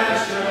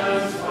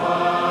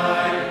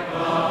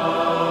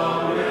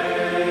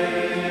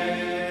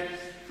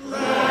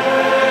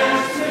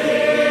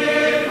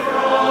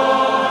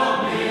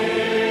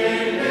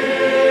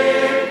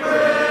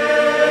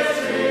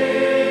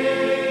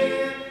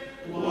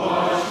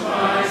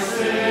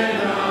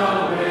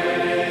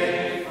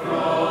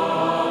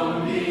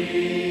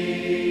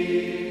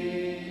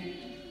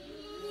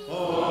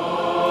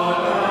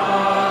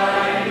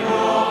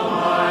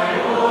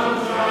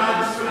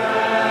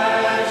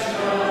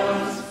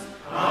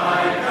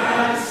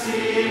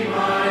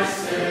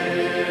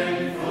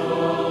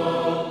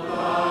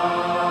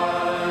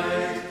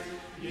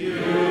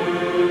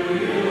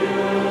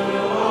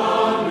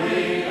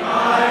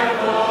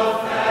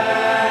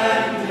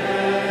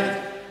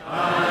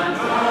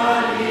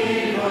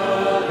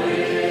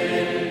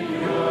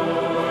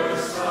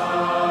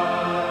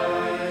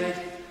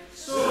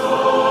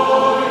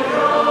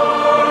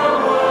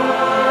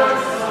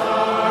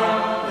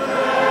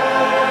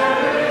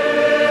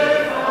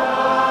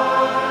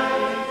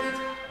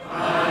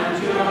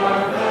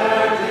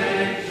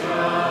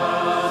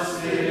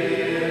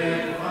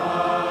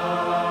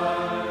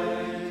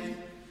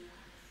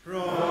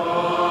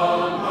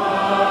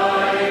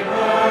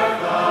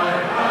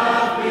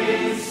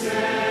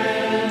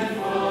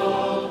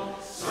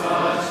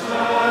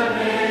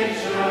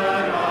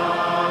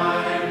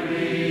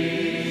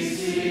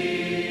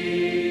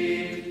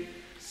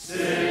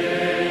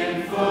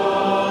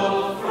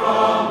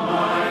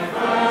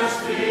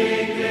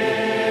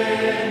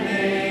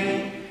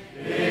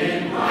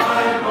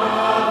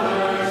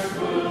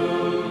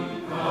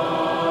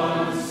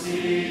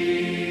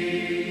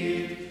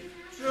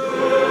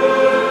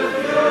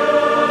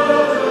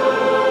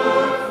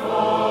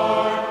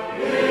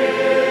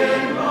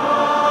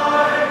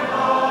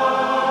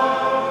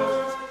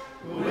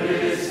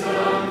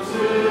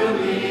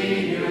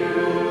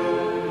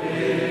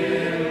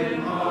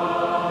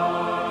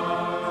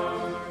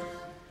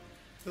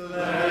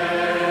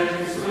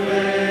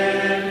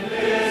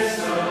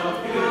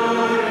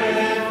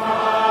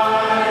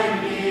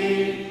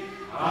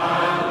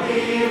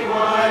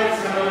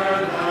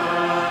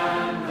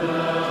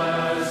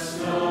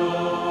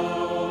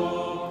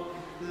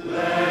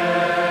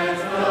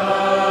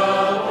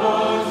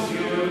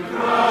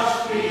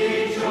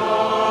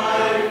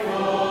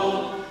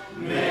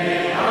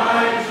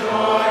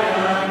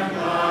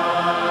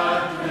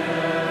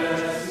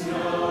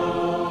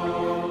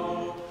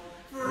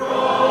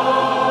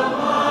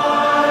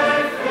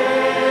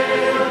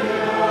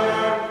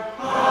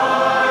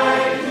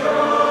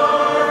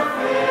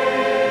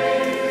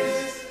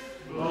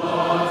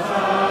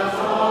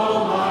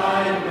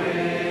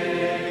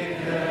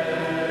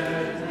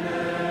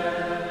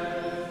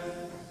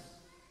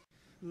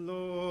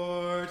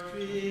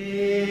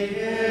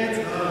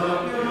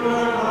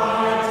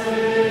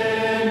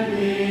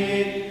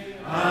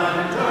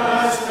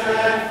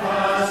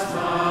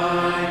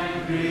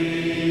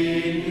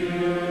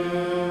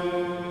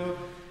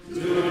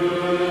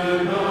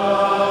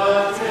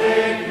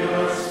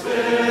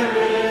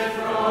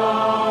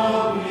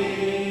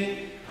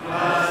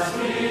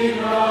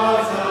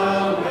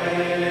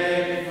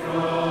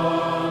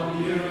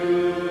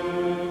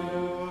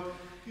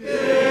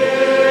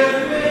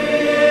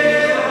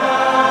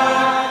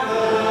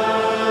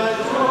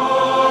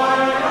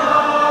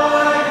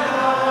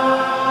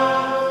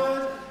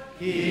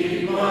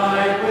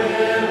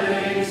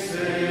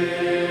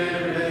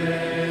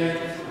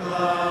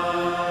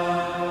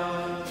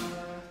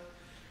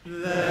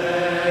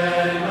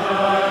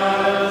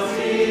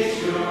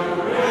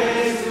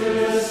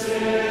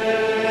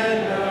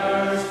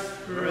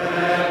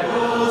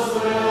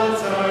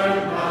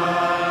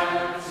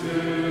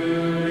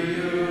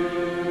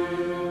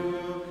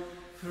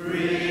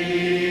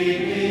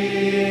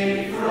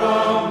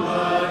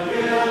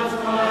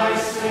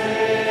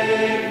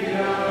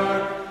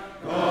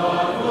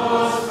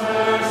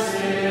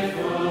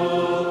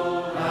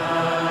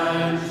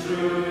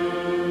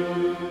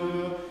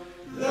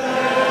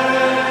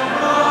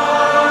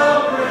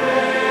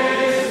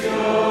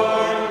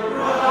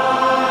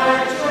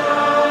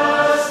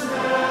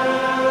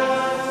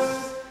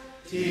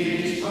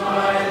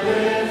my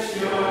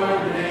lips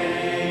your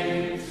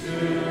name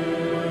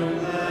to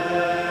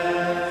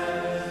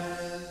bless.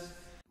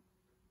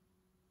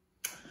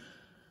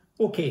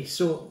 Okay,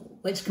 so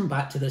let's come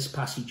back to this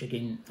passage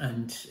again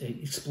and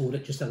explore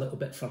it just a little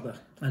bit further.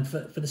 And for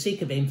the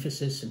sake of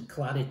emphasis and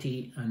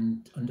clarity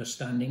and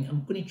understanding,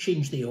 I'm going to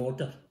change the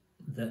order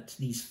that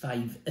these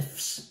 5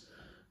 ifs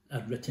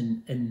are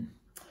written in.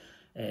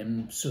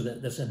 So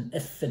that there's an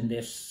if in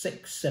verse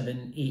 6,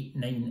 7, 8,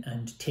 9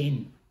 and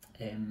 10.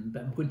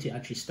 But I'm going to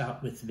actually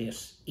start with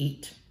verse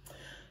 8.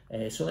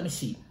 So let me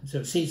see. So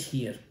it says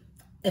here,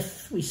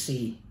 if we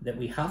say that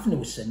we have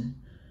no sin,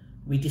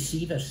 we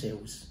deceive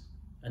ourselves,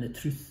 and the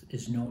truth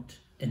is not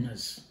in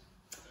us.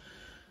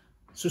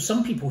 So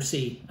some people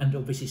say, and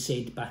obviously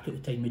said back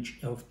at the time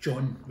of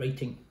John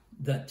writing,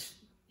 that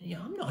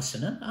I'm not a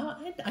sinner,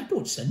 I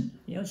don't sin.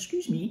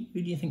 Excuse me,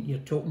 who do you think you're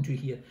talking to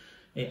here?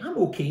 I'm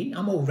okay,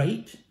 I'm all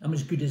right, I'm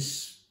as good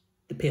as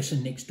the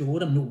person next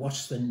door, I'm no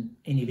worse than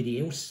anybody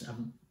else, I've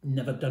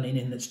never done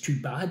anything that's too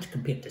bad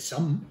compared to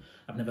some.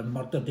 I've never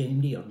murdered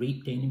anybody or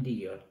raped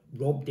anybody or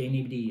robbed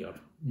anybody or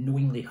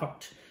knowingly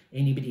hurt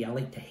anybody. I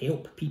like to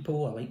help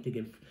people, I like to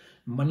give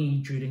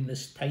money during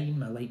this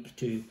time, I like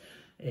to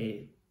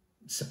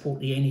support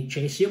the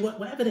NHS,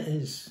 whatever it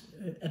is.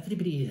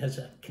 Everybody has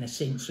a kind of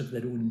sense of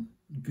their own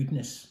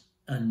goodness,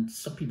 and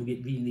some people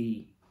get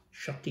really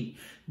shirty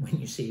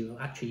when you say, well,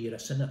 actually you're a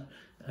sinner,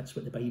 that's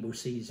what the Bible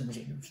says, and they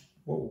say,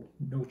 whoa,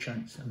 no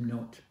chance, I'm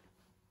not.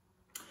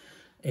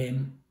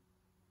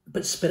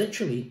 But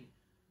spiritually,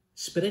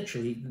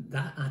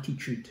 that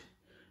attitude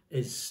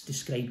is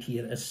described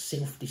here as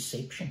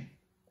self-deception.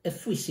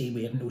 If we say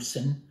we have no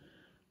sin,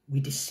 we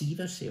deceive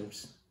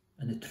ourselves,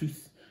 and the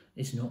truth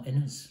is not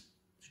in us.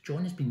 So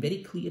John has been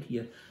very clear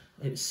here.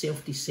 It's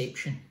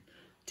self-deception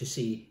to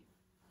say,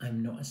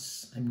 I'm not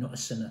a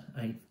sinner,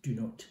 I do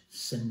not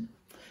sin.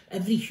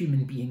 Every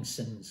human being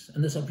sins,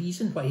 and there's a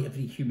reason why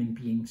every human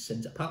being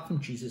sins, apart from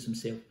Jesus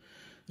himself.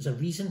 There's a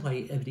reason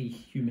why every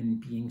human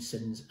being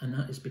sins, and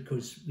that is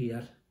because we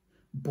are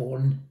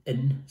born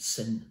in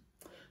sin.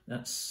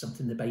 That's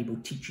something the Bible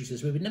teaches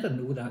us. We would never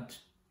know that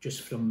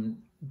just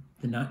from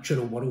the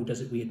natural world,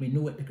 as it were. We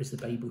know it because the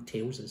Bible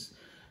tells us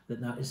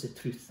that that is the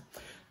truth.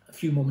 A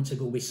few moments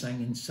ago we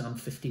sang in Psalm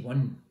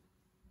 51,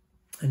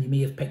 and you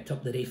may have picked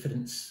up the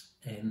reference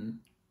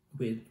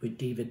with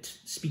David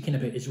speaking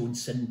about his own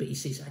sin, but he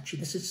says, actually,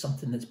 this is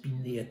something that's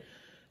been there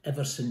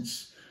ever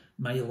since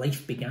my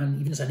life began,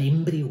 even as an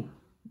embryo,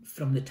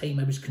 from the time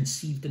I was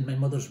conceived in my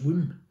mother's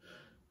womb.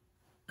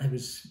 I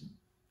was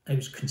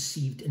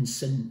conceived in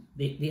sin.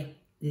 The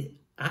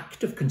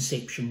act of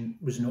conception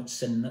was not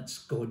sin, that's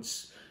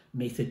God's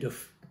method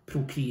of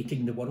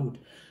procreating the world.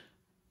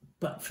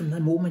 But from the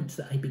moment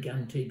that I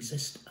began to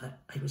exist,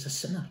 I was a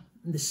sinner.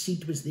 And the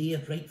seed was there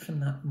right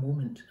from that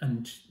moment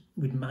and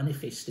would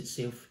manifest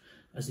itself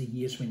as the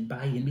years went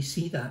by. And we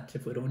see that,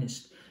 if we're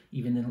honest,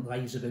 even in the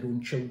lives of our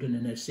own children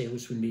and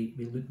ourselves when we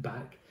look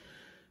back.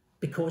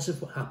 Because of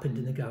what happened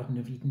in the Garden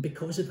of Eden,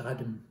 because of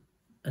Adam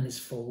and his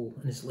fall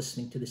and his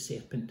listening to the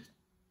serpent,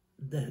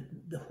 the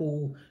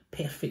whole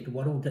perfect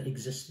world that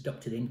existed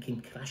up to then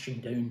came crashing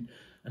down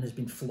and has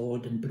been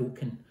flawed and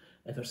broken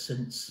ever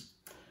since.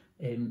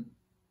 If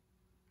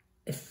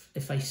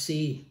I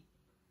say,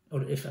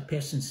 or if a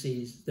person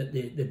says that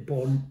they're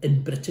born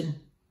in Britain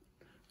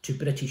to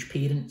British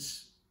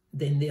parents,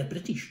 then they're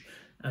British,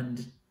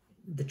 and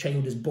the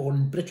child is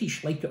born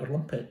British, like it or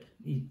lump it.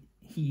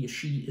 He or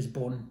she is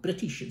born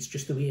British. It's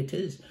just the way it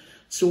is.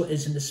 So it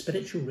is in the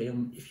spiritual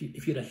realm.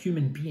 If you're a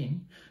human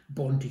being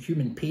born to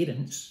human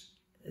parents,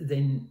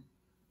 then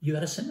you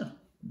are a sinner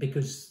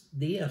because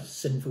they are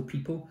sinful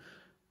people.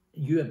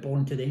 You are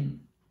born to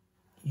them.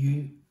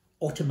 You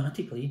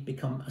automatically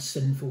become a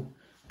sinful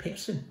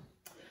person.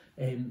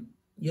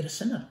 You're a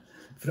sinner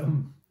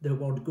from the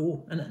word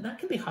go, and that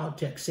can be hard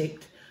to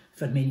accept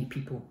for many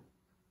people,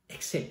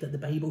 except that the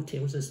Bible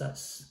tells us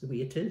that's the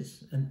way it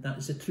is, and that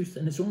is the truth,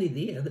 and it's only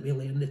there that we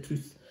learn the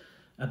truth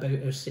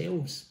about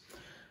ourselves.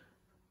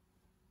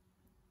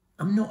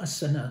 I'm not a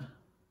sinner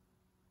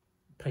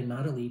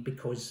primarily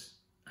because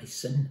I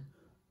sin.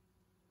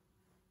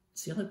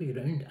 It's the other way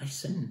around. I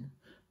sin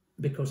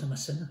because I'm a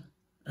sinner,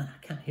 and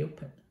I can't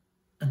help it,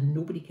 and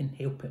nobody can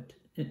help it.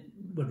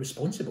 We're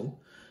responsible,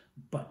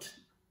 but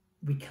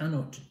we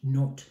cannot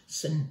not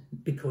sin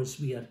because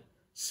we are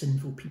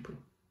sinful people.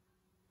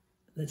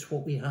 That's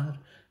what we are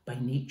by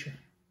nature.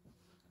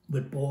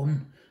 We're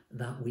born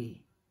that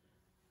way,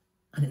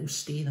 and it will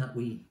stay that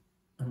way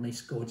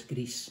unless God's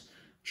grace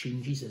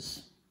changes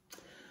us.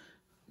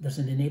 There's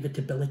an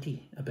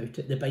inevitability about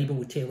it. The Bible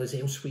will tell us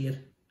elsewhere,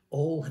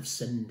 all have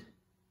sinned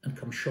and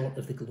come short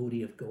of the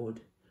glory of God.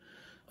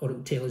 Or it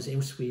will tell us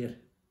elsewhere,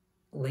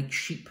 like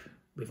sheep,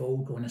 we've all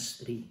gone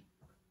astray.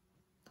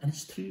 And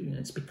it's true, and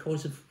it's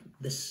because of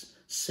this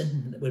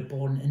sin that we're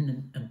born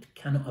in and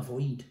cannot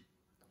avoid.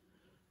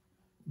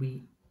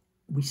 We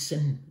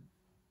sin,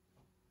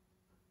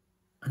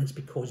 and it's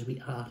because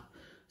we are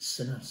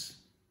sinners.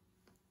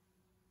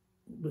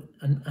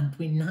 And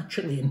we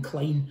naturally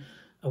incline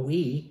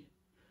away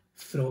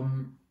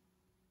from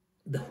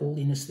the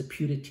holiness, the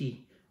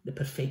purity, the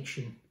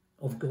perfection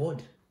of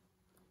God.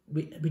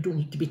 We don't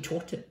need to be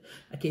taught it.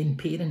 Again,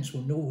 parents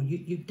will know.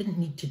 You didn't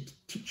need to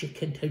teach your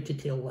kid how to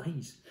tell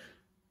lies.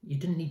 You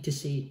didn't need to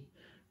say,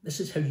 this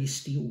is how you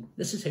steal,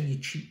 this is how you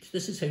cheat,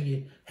 this is how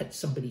you hit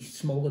somebody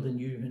smaller than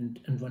you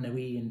and run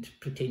away and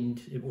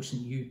pretend it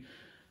wasn't you.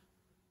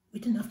 We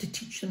didn't have to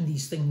teach them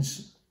these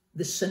things.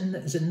 The sin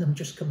that is in them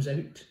just comes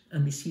out,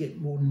 and we see it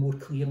more and more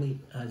clearly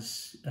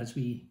as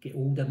we get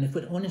older. And if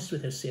we're honest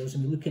with ourselves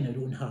and we look in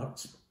our own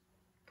hearts,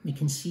 we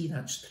can see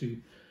that's true.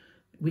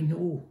 We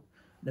know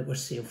that we're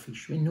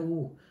selfish. We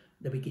know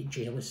that we get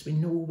jealous. We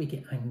know we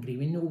get angry.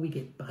 We know we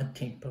get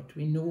bad-tempered.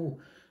 We know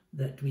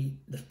that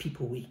there's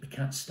people we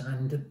can't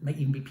stand. It might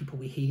even be people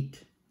we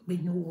hate. We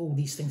know all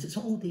these things. It's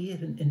all there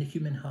in the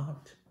human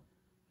heart.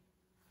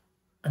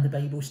 And the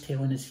Bible's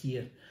telling us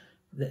here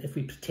that if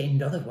we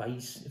pretend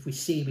otherwise, if we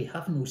say we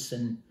have no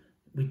sin,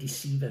 we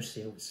deceive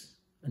ourselves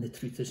and the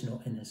truth is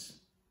not in us.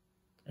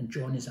 And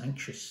John is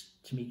anxious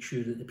to make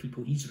sure that the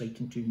people he's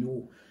writing to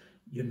know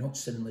you're not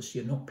sinless,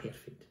 you're not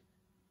perfect.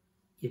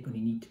 You're going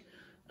to need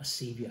a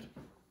saviour.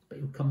 But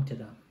he'll come to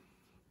that.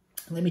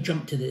 Let me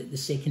jump to the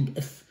second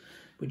if,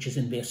 which is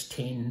in verse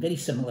 10. Very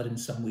similar in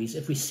some ways.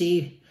 If we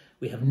say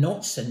we have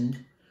not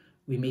sinned,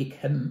 we make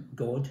him,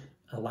 God,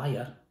 a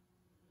liar,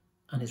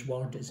 and his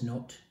word is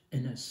not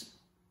in us.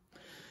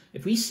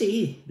 If we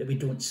say that we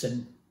don't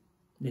sin,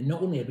 then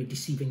not only are we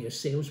deceiving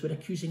ourselves, we're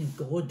accusing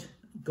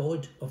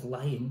God of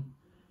lying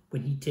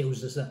when he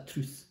tells us that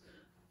truth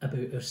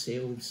about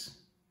ourselves.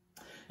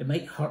 It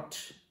might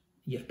hurt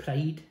your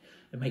pride,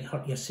 it might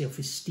hurt your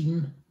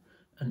self-esteem,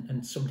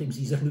 and sometimes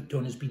these are looked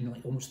on as being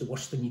like almost the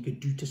worst thing you could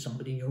do to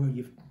somebody.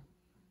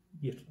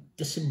 You're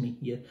dissing me.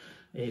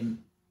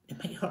 It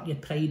might hurt your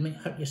pride, might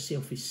hurt your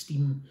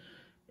self-esteem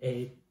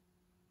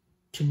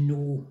to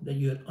know that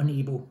you're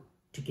unable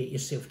to get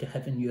yourself to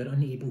heaven, you're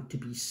unable to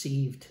be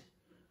saved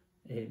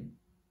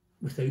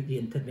without the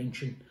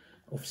intervention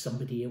of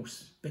somebody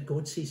else. But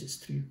God says it's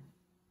true.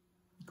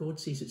 God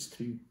says it's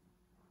true.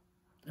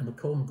 And we're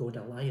calling God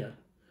a liar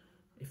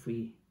if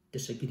we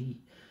disagree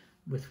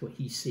with what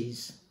he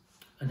says.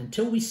 And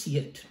until we see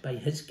it by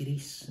his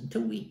grace,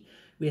 until we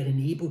are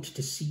enabled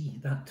to see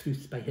that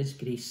truth by his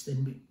grace,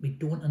 then we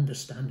don't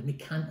understand, and we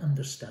can't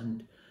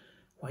understand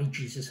why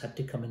Jesus had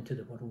to come into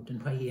the world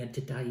and why he had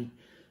to die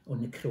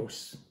on the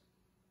cross.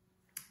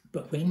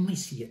 But when we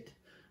see it,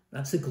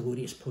 that's the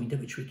glorious point at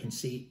which we can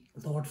say,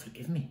 Lord,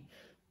 forgive me.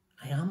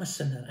 I am a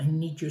sinner. I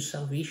need your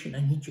salvation.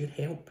 I need your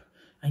help.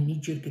 I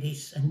need your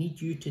grace. I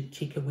need you to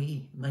take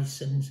away my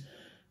sins.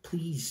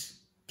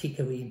 Please take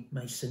away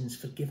my sins.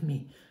 Forgive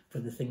me for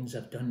the things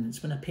I've done.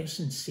 It's when a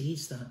person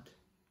says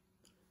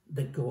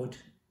that God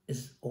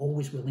is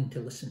always willing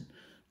to listen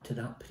to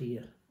that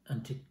prayer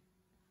and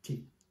to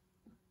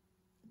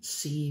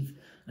save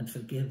and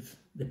forgive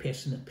the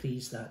person that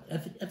prays that.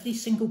 Every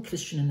single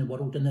Christian in the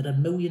world, and there are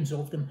millions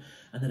of them,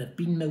 and there have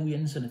been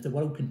millions, and if the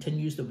world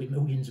continues there'll be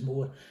millions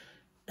more.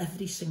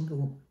 Every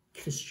single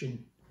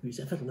Christian who's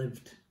ever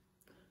lived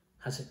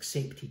has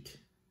accepted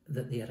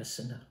that they are a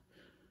sinner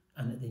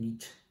and that they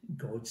need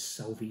God's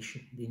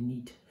salvation. They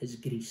need his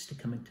grace to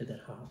come into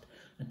their heart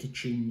and to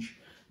change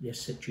their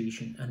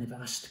situation, and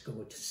they've asked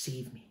God to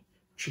save me,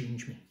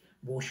 change me,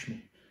 wash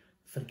me,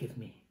 forgive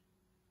me.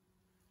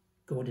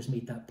 God has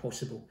made that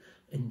possible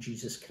in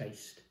Jesus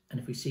Christ. And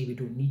if we say we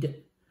don't need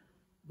it,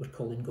 we're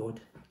calling God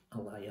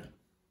a liar.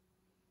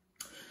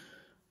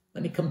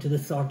 Let me come to the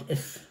third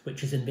if,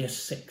 which is in verse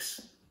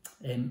 6.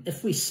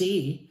 If we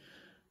say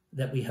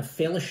that we have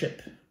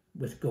fellowship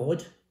with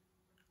God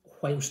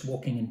whilst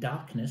walking in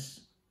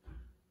darkness,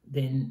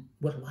 then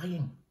we're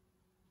lying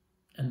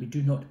and we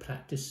do not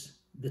practice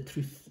the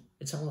truth.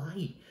 It's a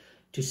lie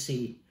to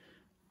say,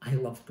 I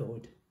love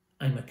God,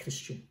 I'm a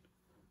Christian,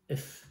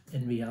 if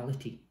in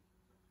reality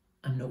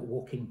I'm not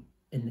walking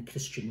in the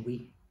Christian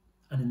way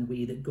and in the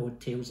way that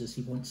God tells us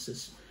he wants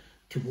us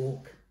to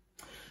walk.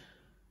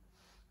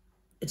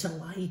 It's a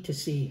lie to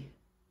say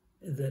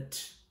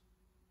that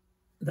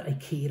I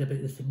care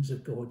about the things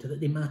of God, that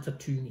they matter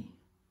to me,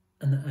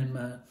 and that I'm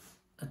a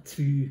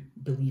true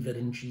believer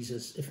in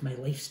Jesus if my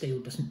lifestyle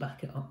doesn't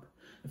back it up,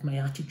 if my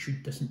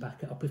attitude doesn't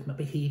back it up, if my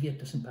behaviour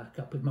doesn't back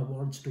up, if my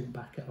words don't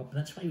back it up. And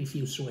that's why we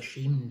feel so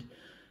ashamed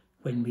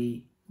when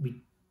we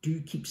do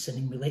keep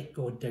sinning, we let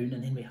God down,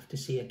 and then we have to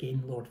say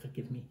again, Lord,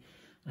 forgive me.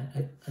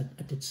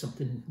 I did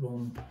something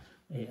wrong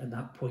at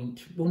that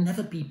point. We'll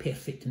never be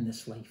perfect in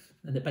this life.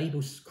 And the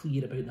Bible's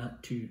clear about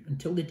that too.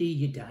 Until the day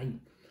you die,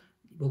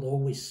 we'll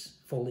always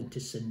fall into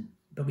sin.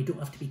 But we don't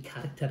have to be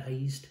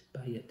characterised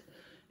by it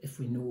if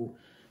we know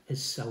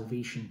his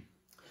salvation.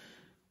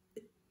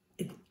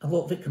 A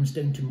lot of it comes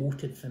down to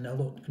motive, and a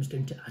lot comes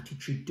down to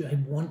attitude. Do I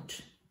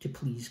want to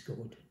please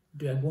God?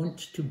 Do I want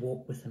to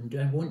walk with him? Do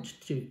I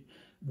want to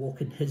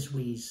walk in his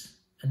ways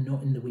and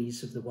not in the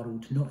ways of the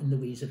world, not in the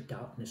ways of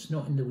darkness,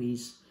 not in the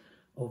ways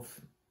of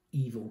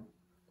evil?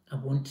 I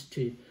want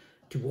to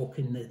walk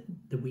in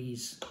the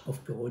ways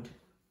of God.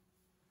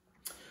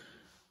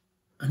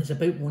 And it's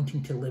about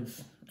wanting to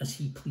live as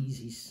he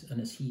pleases and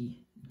as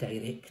he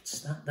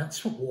directs.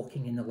 That's what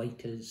walking in the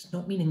light is.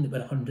 Not meaning that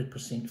we're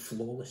 100%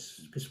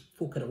 flawless, because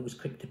folk are always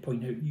quick to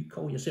point out, you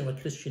call yourself a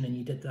Christian and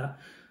you did that,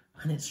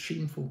 and it's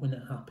shameful when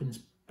it happens,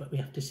 but we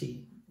have to say,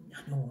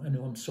 I know,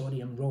 I'm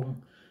sorry, I'm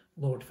wrong,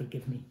 Lord,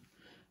 forgive me,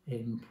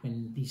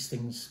 when these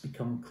things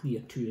become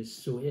clear to us.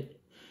 So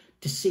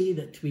to say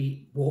that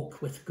we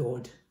walk with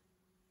God,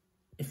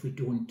 if we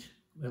don't,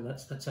 well,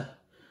 that's a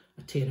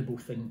terrible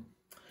thing.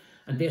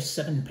 And verse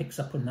 7 picks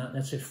up on that.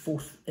 That's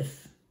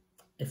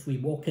if we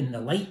walk in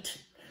the light,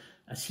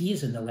 as he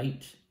is in the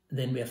light,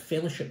 then we have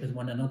fellowship with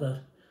one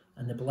another,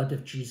 and the blood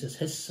of Jesus,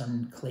 his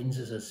Son,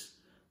 cleanses us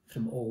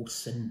from all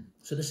sin.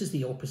 So this is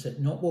the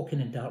opposite, not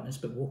walking in darkness,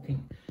 but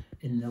walking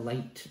in the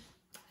light,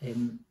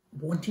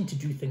 wanting to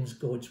do things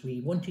God's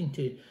way, wanting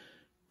to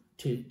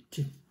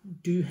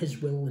do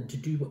his will and to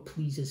do what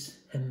pleases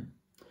him.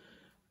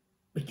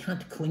 We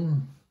can't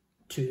cling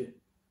to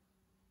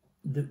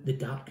the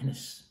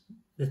darkness,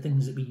 the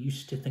things that we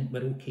used to think were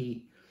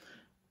okay,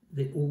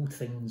 the old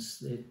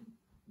things,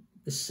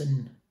 the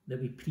sin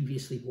that we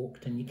previously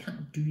walked in. You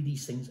can't do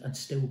these things and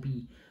still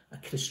be a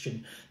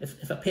Christian.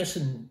 If a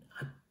person,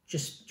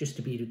 just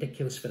to be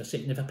ridiculous for a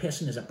second, if a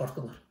person is a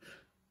burglar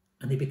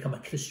and they become a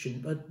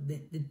Christian, but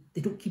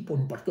they don't keep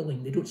on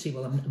burgling. They don't say,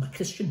 well, I'm a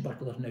Christian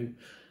burglar now.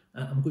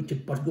 I'm going to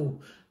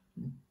burgle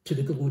to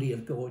the glory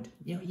of God.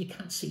 You know, you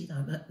can't say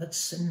that. That's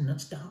sin,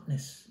 that's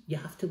darkness. You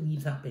have to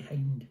leave that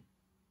behind.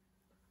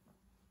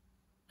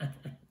 I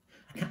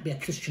can't be a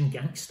Christian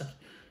gangster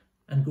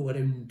and go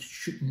around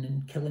shooting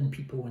and killing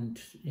people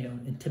and, you know,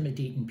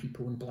 intimidating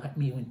people and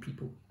blackmailing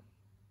people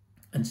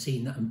and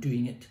saying that I'm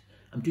doing it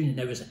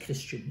now as a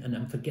Christian and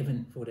I'm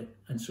forgiven for it,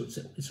 and so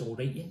it's all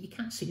right. You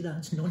can't say that.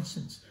 It's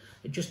nonsense.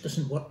 It just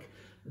doesn't work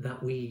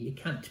that way. You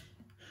can't.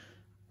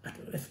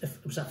 If I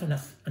was having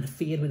an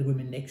affair with a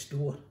woman next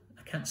door,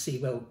 I can't say,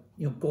 well,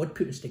 you know, God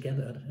put us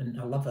together and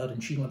I love her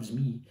and she loves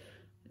me.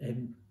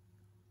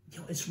 You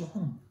know, it's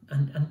wrong,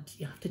 and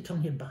you have to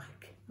turn your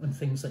back on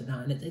things like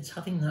that. And it's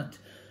having that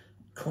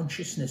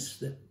consciousness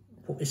that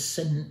what is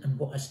sin and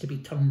what has to be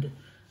turned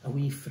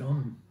away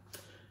from.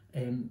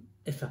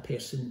 If a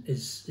person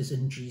is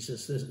in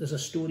Jesus, there's a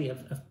story,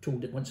 I've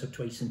told it once or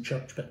twice in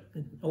church, but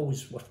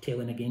always worth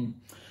telling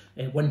again.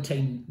 One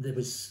time there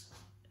was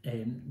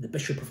the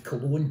Bishop of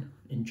Cologne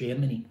in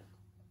Germany,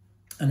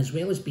 and as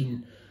well as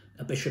being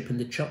a bishop in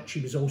the church,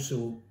 he was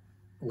also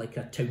like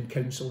a town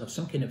councillor,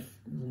 some kind of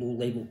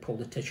low-level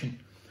politician,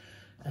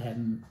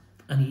 and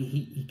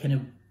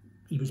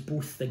he was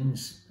both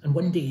things. And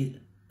one day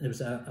there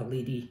was a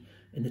lady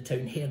in the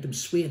town heard him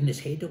swearing his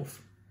head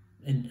off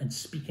and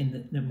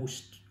speaking the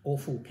most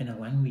awful kind of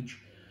language,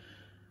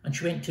 and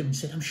she went to him and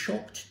said, I'm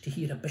shocked to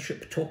hear a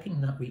bishop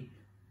talking that way.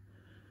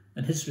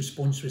 And his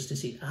response was to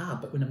say,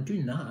 but when I'm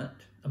doing that,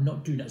 I'm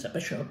not doing it as a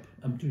bishop,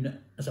 I'm doing it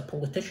as a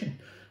politician.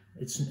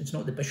 It's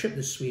not the bishop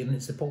that's swearing,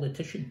 it's the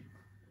politician.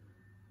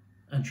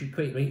 And she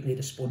quite rightly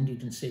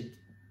responded and said,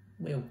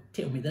 well,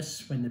 tell me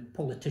this, when the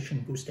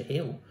politician goes to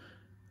hell,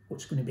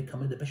 what's going to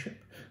become of the bishop?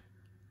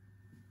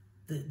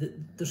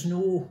 There's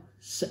no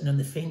sitting on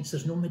the fence,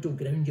 there's no middle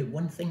ground. You're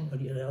one thing or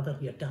you're the other,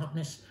 you're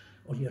darkness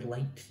or you're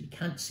light. You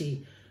can't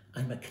say,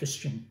 I'm a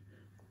Christian,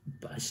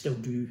 but I still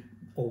do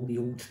all the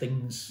old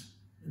things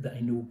that I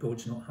know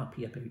God's not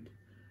happy about.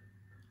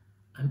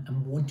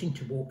 I'm wanting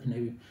to walk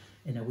now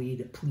in a way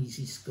that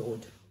pleases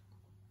God.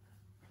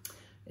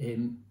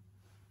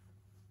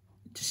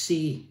 To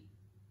say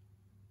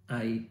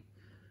I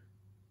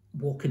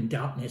walk in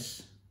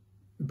darkness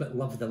but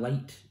love the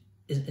light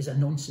is a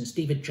nonsense.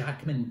 David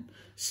Jackman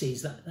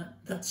says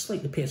that's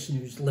like the person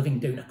who's living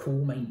down a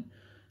coal mine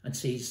and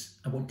says,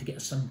 I want to get a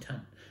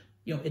suntan.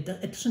 You know, it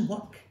doesn't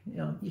work. You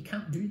know, you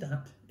can't do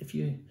that. If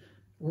you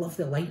love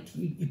the light,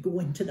 you go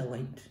into the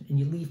light and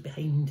you leave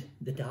behind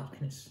the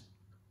darkness.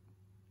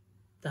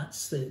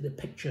 That's the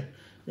picture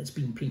that's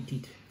been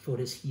painted for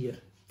us here.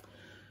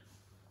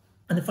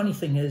 And the funny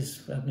thing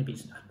is, well, maybe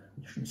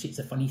I shouldn't say it's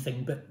a funny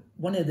thing, but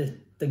one of the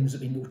things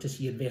that we notice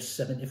here, verse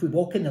 7, if we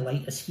walk in the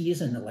light as he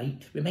is in the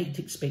light, we might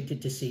expect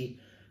it to say,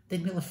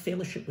 then we'll have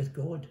fellowship with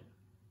God.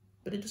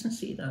 But it doesn't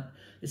say that.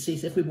 It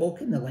says, if we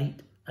walk in the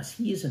light as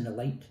he is in the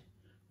light,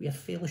 we have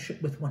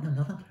fellowship with one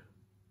another.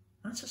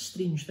 That's a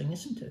strange thing,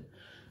 isn't it?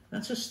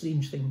 That's a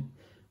strange thing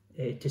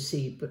to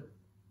say, but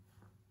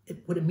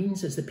what it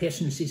means is the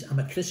person who says, I'm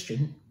a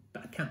Christian,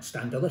 but I can't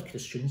stand other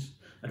Christians,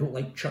 I don't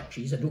like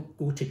churches, I don't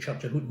go to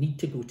church, I don't need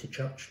to go to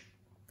church.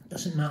 It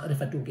doesn't matter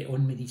if I don't get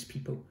on with these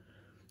people.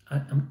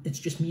 It's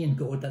just me and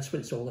God, that's what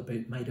it's all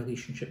about, my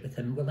relationship with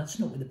him. Well, that's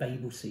not what the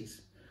Bible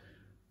says.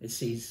 It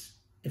says,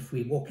 if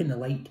we walk in the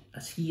light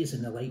as he is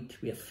in the light,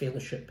 we have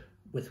fellowship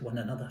with one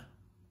another.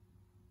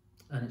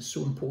 And it's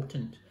so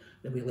important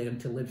that we learn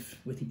to live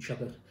with each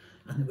other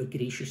and that we're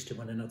gracious to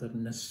one another.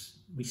 And as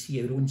we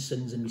see our own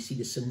sins and we see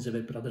the sins of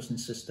our brothers and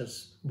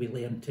sisters, we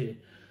learn to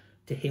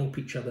help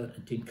each other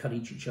and to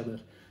encourage each other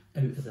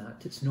out of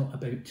that. It's not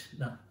about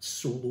that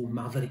solo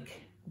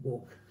maverick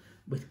walk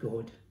with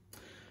God.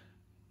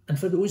 And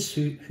for those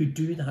who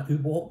do that, who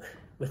walk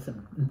with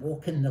him and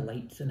walk in the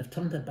light and have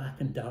turned their back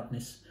in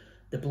darkness,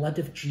 the blood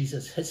of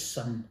Jesus, his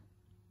Son,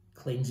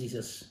 cleanses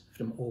us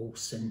from all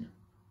sin.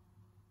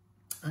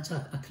 That's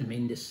a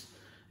tremendous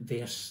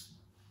verse,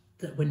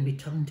 that when we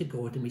turn to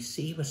God and we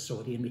say we're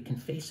sorry and we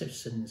confess our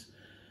sins,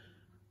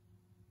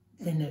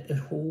 then our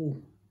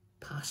whole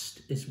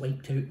past is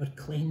wiped out. We're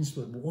cleansed,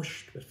 we're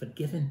washed, we're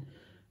forgiven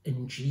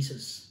in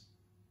Jesus.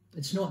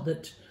 It's not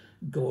that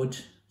God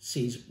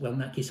says, well, in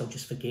that case, I'll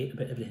just forget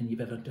about everything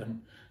you've ever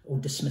done, or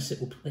dismiss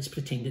it, let's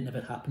pretend it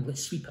never happened,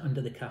 let's sweep it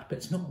under the carpet.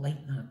 It's not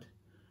like that.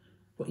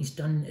 What he's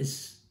done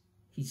is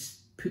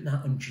he's put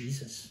that on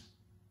Jesus.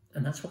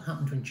 And that's what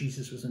happened when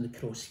Jesus was on the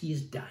cross. He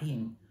is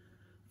dying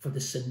for the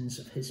sins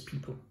of his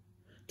people,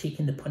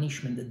 taking the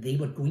punishment that they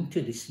were going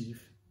to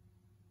receive,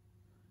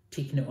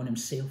 taking it on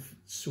himself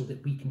so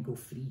that we can go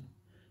free.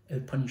 Our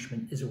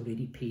punishment is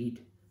already paid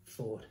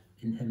for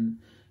in him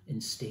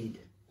instead.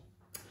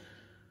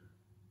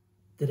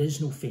 There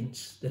is no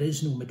fence, there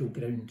is no middle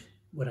ground.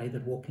 We're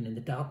either walking in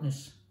the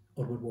darkness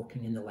or we're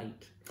walking in the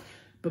light.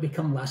 But we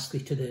come lastly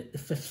to the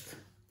fifth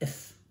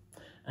if,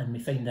 and we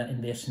find that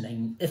in verse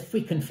 9. If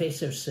we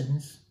confess our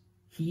sins,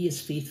 he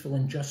is faithful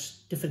and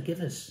just to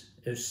forgive us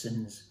our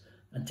sins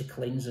and to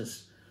cleanse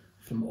us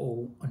from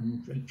all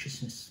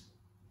unrighteousness.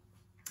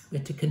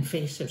 We're to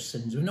confess our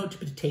sins. We're not to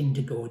pretend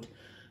to God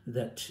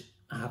that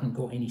I haven't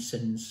got any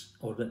sins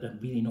or that they're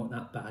really not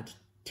that bad.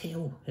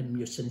 Tell him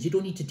your sins. You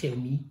don't need to tell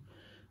me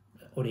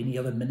or any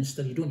other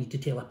minister. You don't need to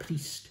tell a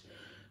priest.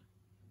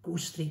 Go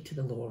straight to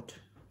the Lord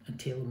and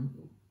tell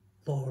him,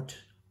 Lord,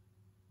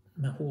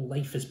 my whole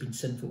life has been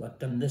sinful. I've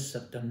done this,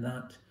 I've done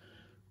that.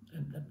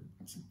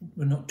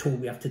 We're not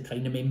told we have to try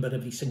and remember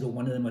every single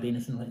one of them or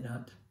anything like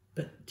that.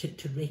 But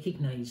to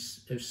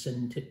recognise our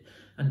sin,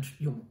 and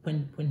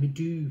when we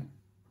do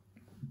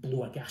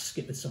blow a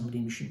gasket with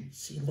somebody, we should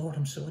say, Lord,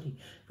 I'm sorry.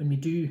 When we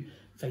do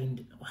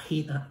find, oh, I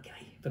hate that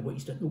guy for what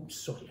he's done. Oh,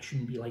 sorry, I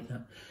shouldn't be like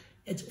that.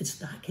 It's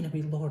that kind of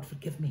way, Lord,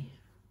 forgive me.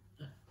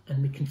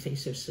 And we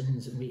confess our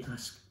sins and we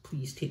ask,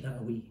 please take that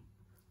away.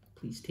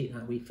 Please take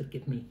that away,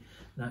 forgive me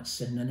that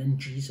sin. And in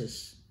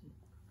Jesus,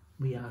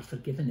 we are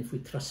forgiven if we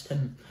trust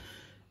him.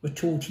 We're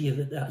told here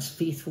that that's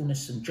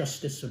faithfulness and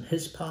justice on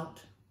his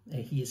part.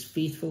 He is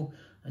faithful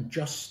and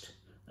just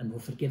and will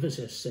forgive us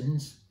our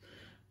sins.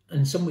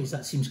 In some ways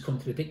that seems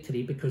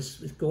contradictory, because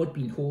with God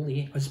being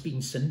holy, us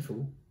being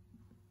sinful,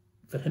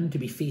 for him to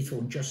be faithful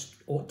and just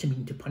ought to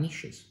mean to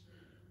punish us.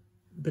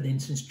 But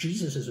then since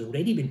Jesus has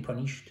already been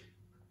punished,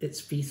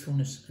 it's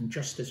faithfulness and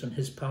justice on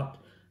his part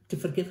to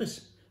forgive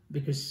us,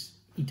 because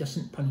he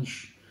doesn't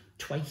punish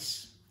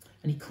twice.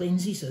 And he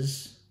cleanses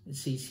us, it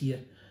says here,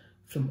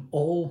 from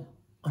all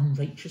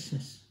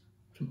unrighteousness.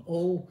 From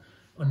all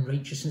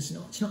unrighteousness.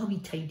 No, it's not a wee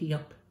tidy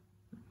up.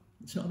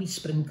 It's not a wee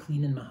spring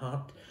clean in my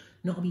heart.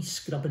 Not a wee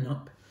scrubbing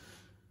up.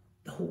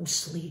 The whole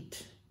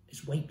slate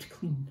is wiped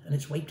clean, and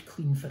it's wiped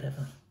clean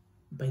forever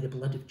by the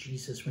blood of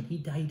Jesus. When he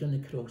died on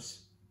the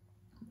cross,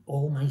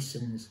 all my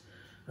sins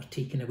are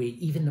taken away,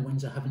 even the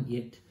ones I haven't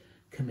yet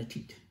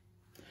committed.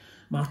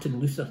 Martin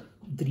Luther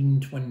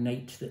dreamed one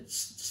night that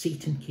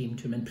Satan came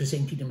to him and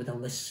presented him with a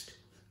list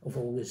of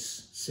all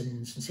his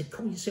sins and said,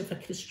 call yourself a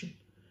Christian.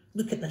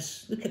 Look at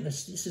this,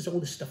 this is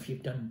all the stuff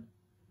you've done.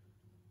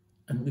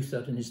 And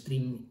Luther, in his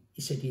dream,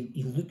 he said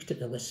he looked at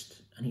the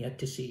list and he had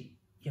to say,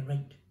 you're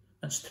right,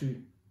 that's true.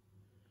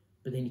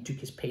 But then he took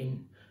his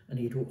pen and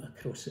he wrote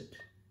across it,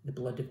 the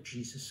blood of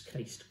Jesus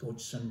Christ,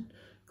 God's Son,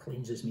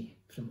 cleanses me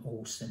from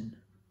all sin.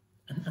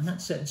 And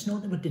that's it. It's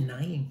not that we're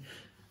denying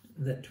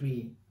that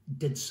we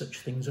did such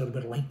things or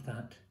we're like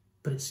that,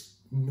 but it's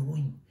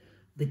knowing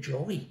the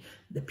joy,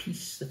 the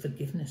peace, the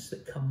forgiveness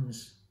that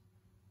comes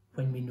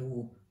when we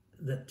know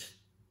that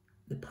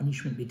the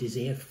punishment we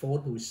deserve for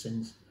those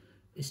sins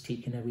is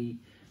taken away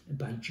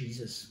by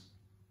Jesus.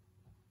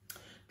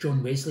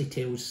 John Wesley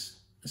tells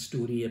a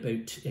story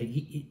about,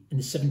 in the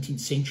 17th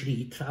century,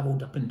 he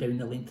travelled up and down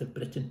the length of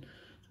Britain,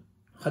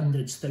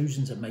 hundreds,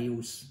 thousands of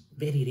miles,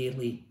 very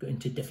rarely got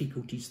into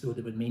difficulties, though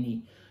there were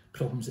many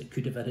problems that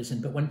could have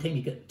arisen. But one time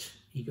he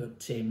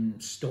got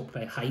stopped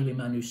by a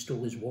highwayman who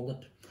stole his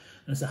wallet.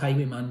 And as the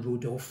highwayman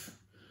rode off,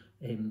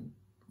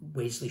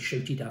 Wesley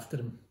shouted after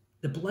him,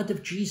 the blood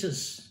of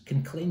Jesus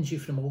can cleanse you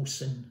from all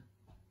sin.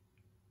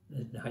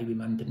 The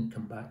highwayman didn't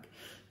come back,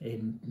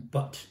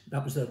 but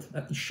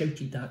he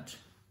shouted that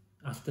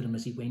after him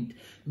as he went.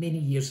 Many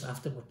years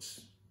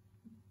afterwards,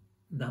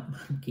 that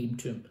man came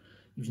to him.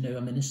 He was now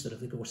a minister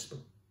of the gospel.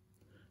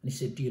 And he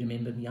said, do you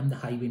remember me? I'm the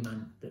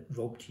highwayman that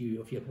robbed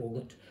you of your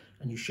wallet,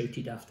 and you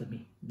shouted after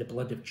me, the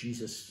blood of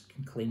Jesus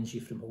can cleanse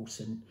you from all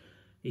sin.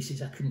 He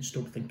says, I couldn't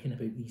stop thinking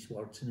about these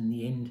words, and in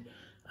the end,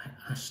 I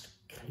asked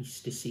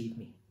Christ to save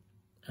me,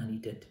 and he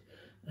did.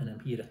 And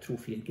I'm here, a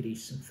trophy of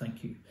grace, and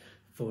thank you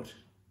for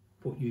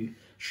what you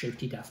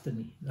shouted after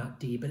me that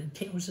day. But it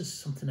tells us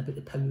something about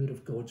the power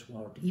of God's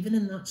word. Even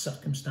in that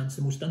circumstance,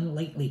 the most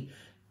unlikely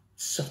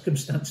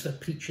circumstance for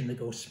preaching the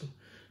gospel,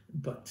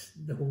 but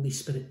the Holy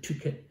Spirit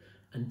took it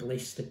and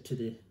blessed it to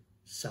the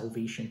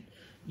salvation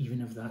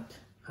even of that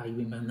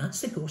highwayman.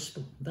 That's the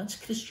gospel. That's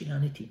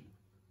Christianity.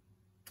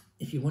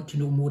 If you want to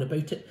know more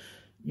about it,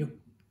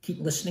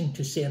 keep listening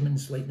to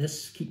sermons like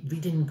this, keep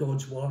reading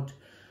God's word.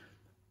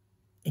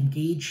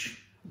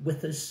 engage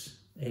with us,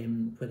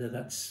 whether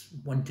that's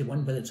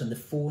one-to-one, whether it's on the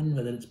phone,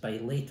 whether it's by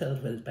letter,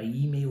 whether it's by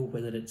email,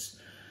 whether it's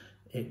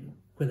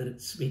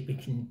we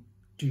can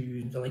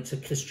do the likes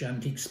of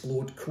Christianity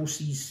Explored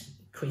courses,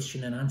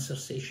 question and answer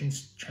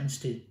sessions, chance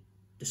to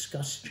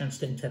discuss, chance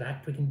to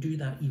interact. We can do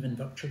that even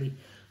virtually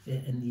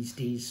in these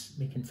days.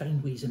 We can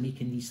find ways of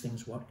making these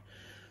things work.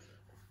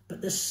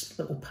 But this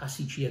little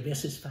passage here,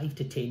 verses 5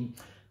 to 10,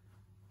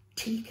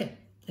 take it.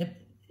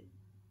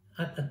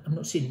 I'm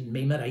not saying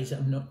memorise it,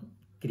 I'm not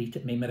great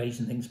at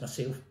memorising things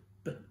myself,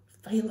 but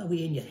file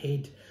away in your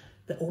head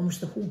that almost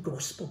the whole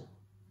gospel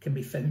can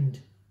be found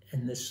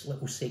in this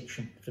little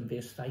section from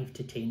verse 5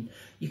 to 10.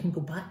 You can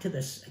go back to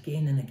this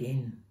again and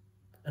again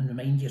and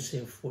remind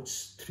yourself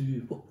what's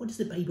true. What does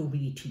the Bible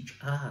really teach?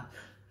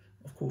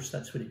 Of course,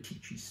 that's what it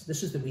teaches.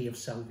 This is the way of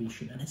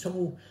salvation, and it's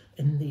all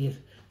in there,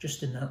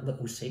 just in that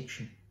little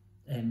section.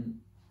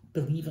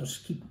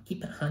 Believers,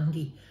 keep it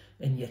handy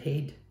in your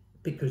head,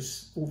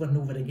 because over and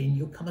over again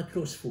you'll come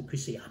across folk who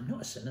say, I'm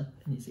not a sinner.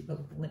 And you say,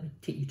 well, let me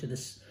take you to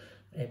this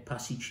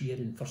passage here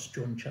in 1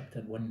 John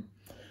chapter 1.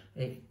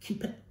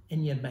 Keep it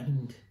in your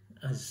mind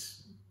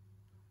as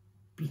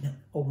being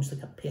almost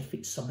like a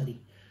perfect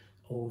summary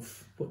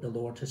of what the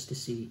Lord has to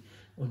say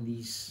on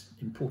these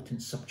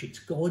important subjects.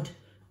 God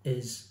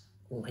is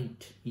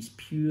light. He's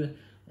pure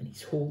and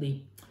he's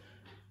holy,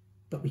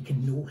 but we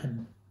can know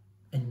him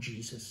in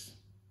Jesus.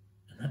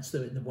 And that's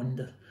the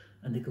wonder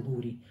and the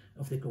glory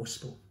of the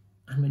gospel.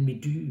 And when we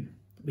do,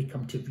 we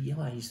come to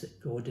realise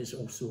that God is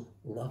also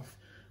love,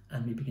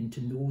 and we begin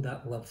to know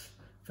that love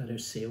for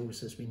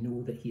ourselves as we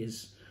know that he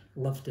has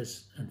loved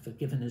us and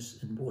forgiven us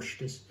and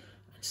washed us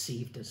and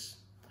saved us.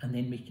 And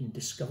then we can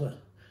discover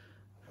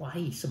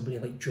why somebody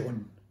like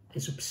John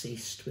is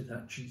obsessed with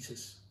that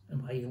Jesus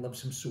and why he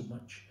loves him so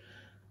much.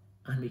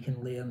 And we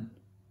can learn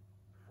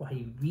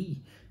why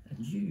we and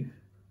you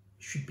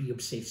should be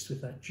obsessed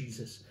with that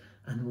Jesus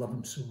and love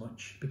him so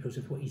much, because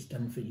of what he's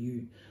done for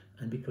you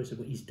and because of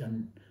what he's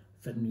done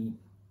for me.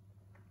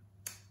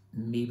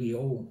 May we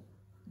all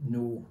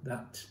know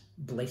that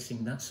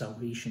blessing, that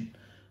salvation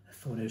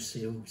for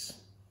ourselves.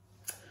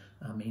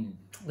 Amen.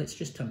 Let's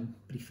just turn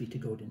briefly to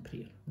God in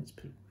prayer. Let's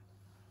pray.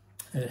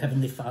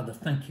 Heavenly Father,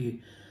 thank you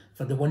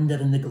for the wonder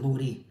and the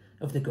glory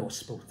of the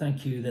gospel.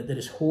 Thank you that there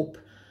is hope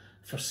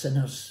for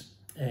sinners,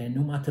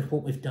 no matter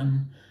what we've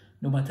done,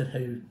 no matter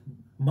how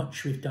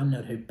much we've done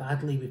or how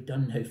badly we've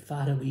done, how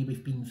far away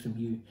we've been from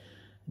you,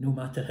 no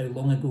matter how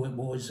long ago it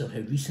was or how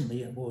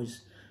recently it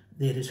was,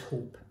 there is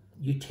hope.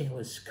 You tell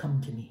us,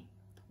 come to me,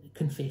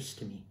 confess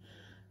to me,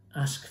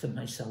 ask for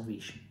my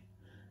salvation.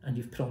 And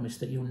you've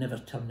promised that you'll never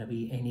turn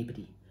away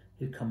anybody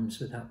who comes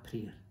with that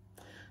prayer.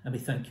 And we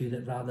thank you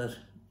that rather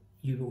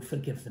you will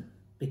forgive them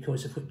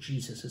because of what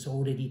Jesus has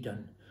already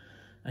done,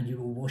 and you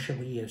will wash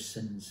away our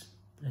sins,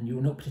 and you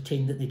will not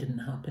pretend that they didn't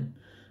happen,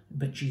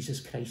 but Jesus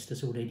Christ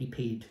has already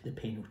paid the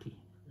penalty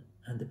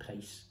and the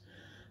price.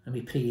 And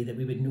we pray that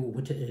we would know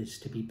what it is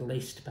to be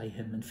blessed by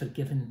him and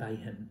forgiven by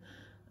him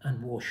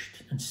and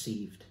washed and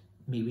saved.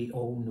 May we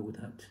all know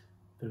that,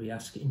 for we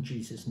ask it in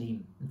Jesus'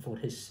 name and for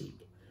his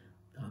sake.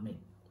 Amen.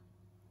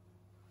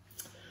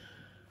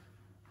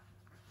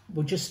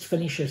 We'll just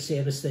finish our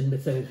service then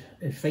with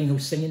our final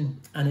singing,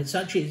 and it's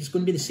going to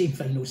be the same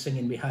final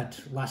singing we had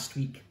last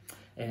week.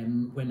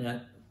 When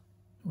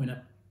I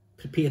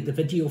prepared the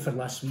video for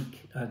last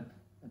week,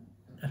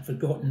 I'd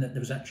forgotten that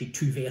there was actually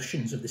two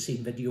versions of the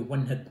same video.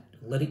 One had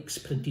lyrics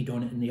printed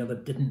on it and the other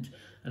didn't,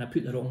 and I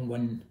put the wrong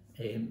one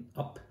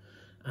up,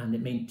 and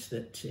it meant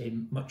that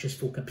much as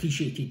folk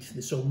appreciated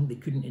the song, they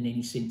couldn't in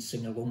any sense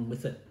sing along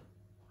with it.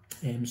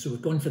 So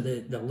we've gone for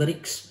the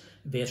lyrics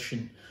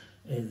version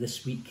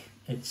this week.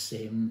 It's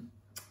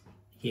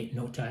Yet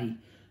Not I,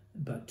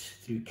 but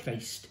Through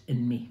Christ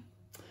in Me,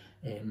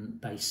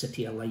 by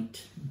City of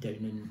Light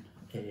down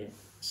in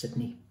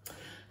Sydney.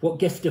 What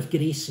gift of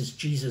grace is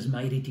Jesus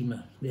my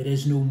Redeemer? There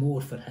is no more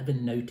for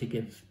heaven now to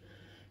give.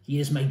 He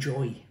is my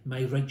joy,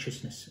 my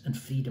righteousness and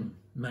freedom,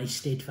 my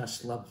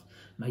steadfast love,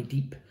 my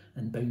deep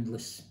and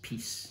boundless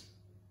peace.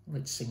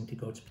 Let's sing to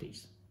God's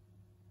praise.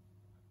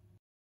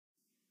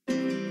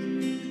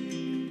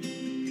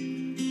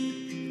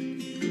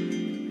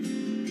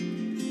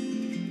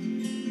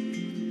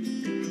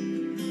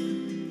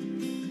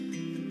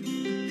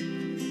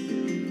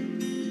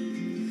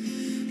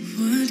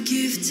 What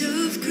gift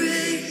of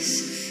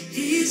grace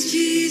is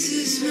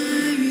Jesus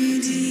my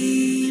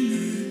Redeemer?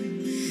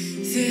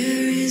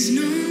 There is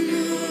no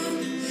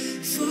more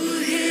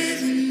for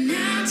heaven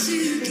now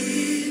to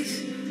give.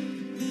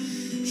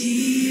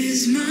 He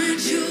is my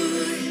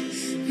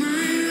joy,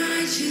 my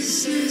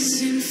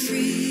righteousness and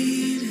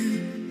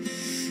freedom,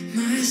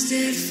 my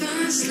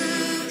steadfast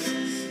love,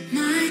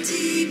 my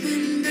deep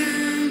and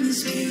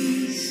boundless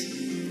peace.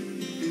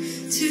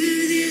 To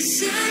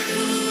this I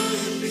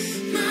hold,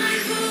 my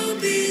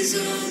hope is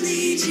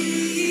only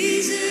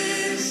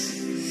Jesus,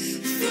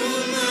 for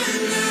my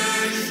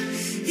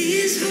life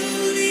is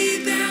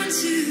wholly bound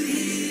to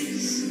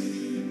his.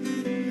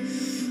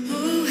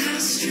 Oh, how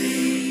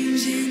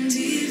strange and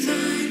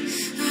divine,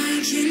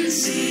 I can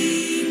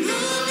sing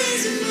all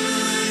his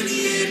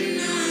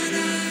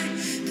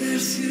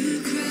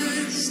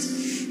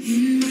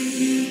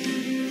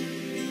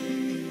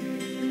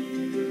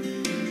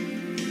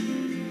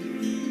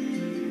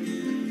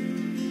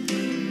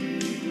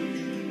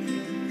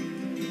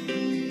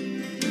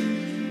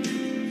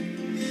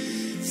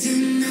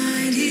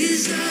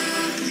is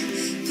dark,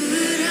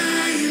 but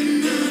I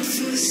am not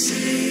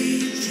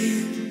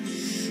forsaken.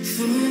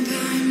 For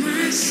by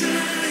my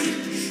side,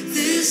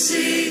 the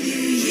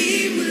Savior,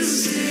 He will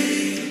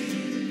stay.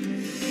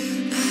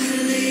 I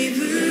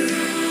labor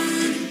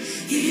on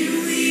in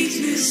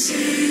weakness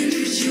and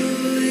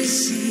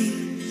rejoicing,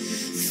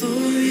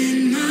 for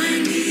in my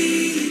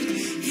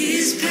need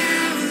His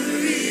power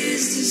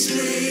is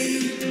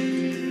displayed.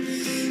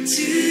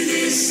 To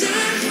this I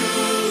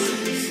hold,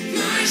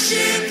 my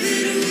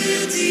shepherd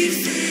will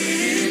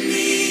defend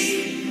me.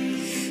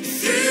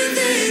 Through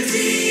the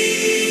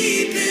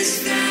deepest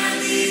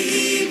valley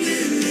He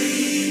will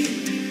lead.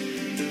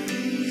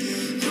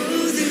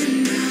 Oh, the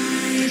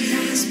night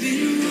has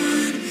been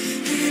won,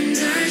 and I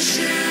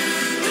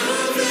shall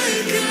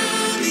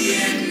overcome,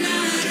 yet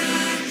not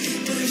I,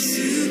 but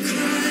through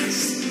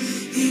Christ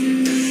in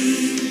me.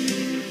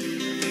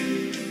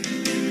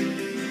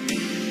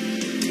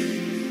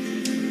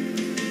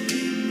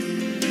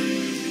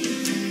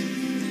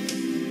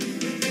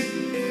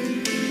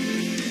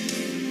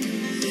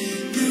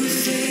 No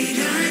fate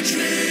I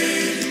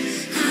dread,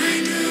 I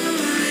know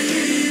I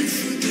am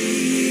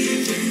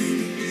forgiven.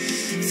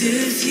 The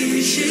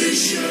future's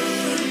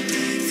sure,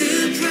 the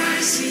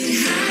price it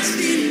has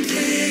been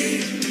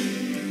paid.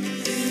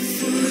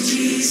 For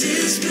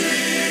Jesus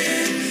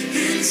bled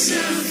and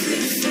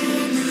suffered for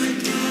my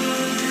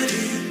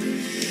pardon,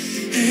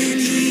 and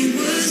He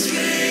was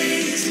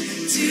raised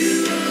to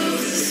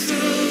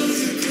overthrow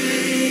the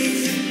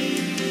grave.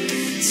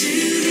 To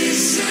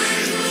this I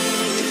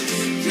hold,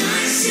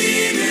 my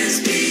sin has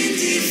been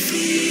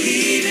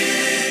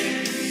defeated.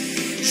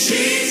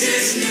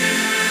 Jesus now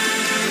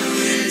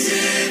and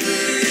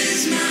ever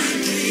is my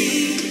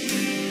plea.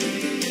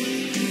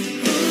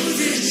 Oh,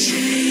 the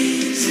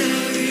chains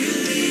are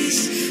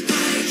released,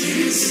 I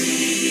can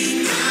sing,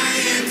 I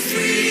am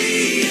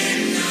free,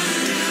 and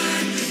not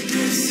I,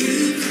 but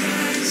through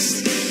Christ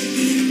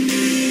in me.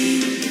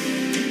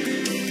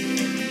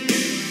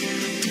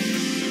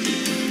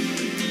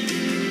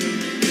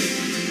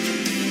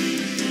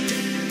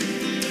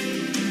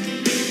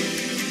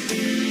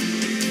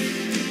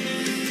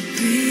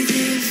 With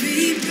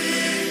every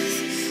breath,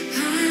 I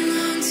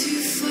long to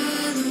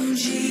follow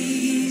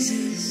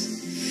Jesus,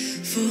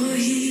 for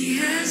He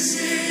has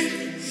said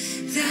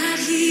that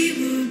He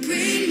will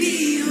bring me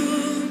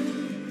home.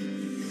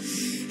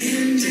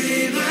 And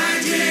day by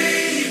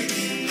day,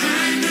 I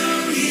know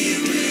He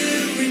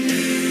will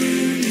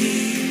renew me,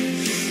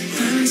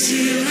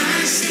 until I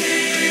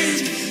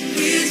stand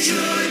with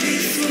joy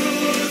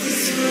before the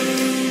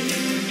throne.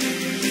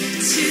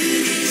 To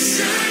this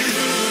I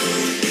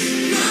hold,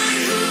 my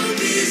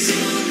hope is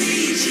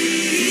only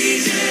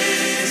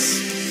Jesus.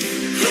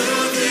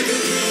 All the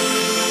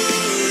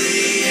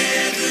glory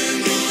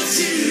evermore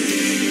to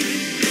Him.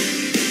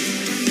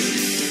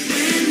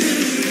 When the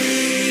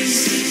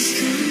race is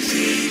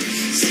complete,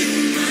 still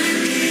my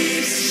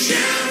lips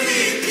shall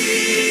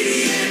repeat,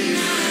 yet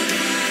not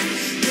I,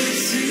 but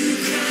through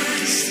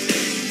Christ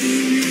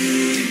in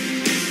me.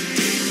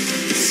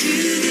 To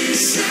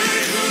this I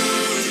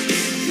hold,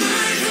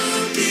 my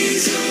hope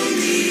is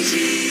only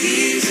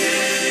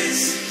Jesus.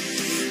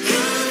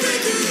 All the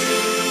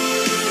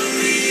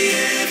glory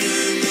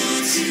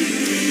evermore to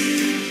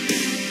Him.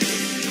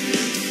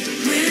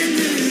 When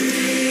the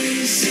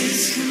race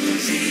is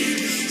complete,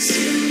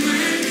 still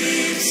my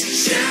lips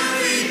shall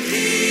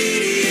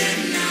repeat, yet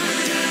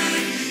not I,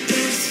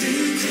 but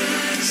through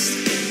Christ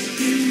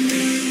in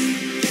me.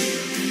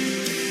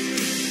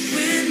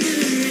 When the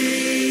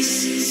race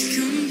is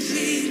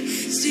complete,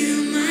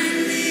 still my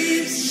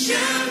lips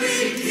shall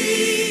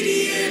repeat,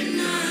 yet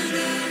not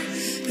I,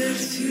 but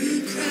through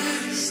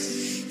Christ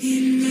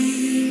in me.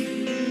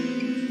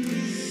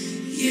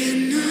 Yet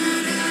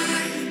not I,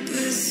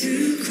 but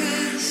through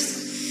Christ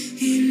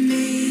in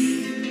me.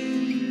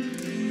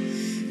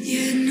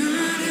 Yet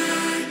not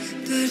I,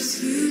 but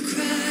through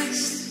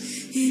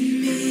Christ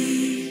in me.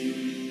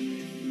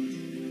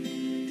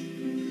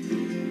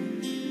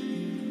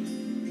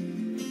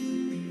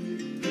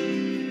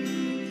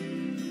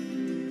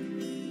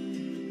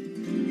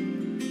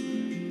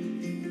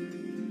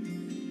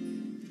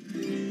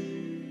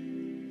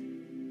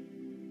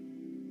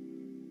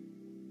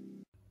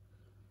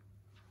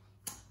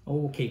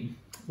 Okay,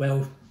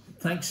 well,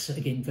 thanks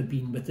again for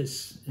being with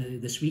us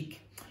this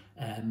week.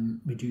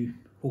 We do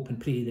hope and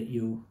pray that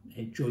you'll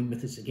join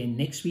with us again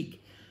next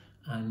week,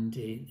 and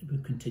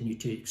we'll continue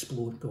to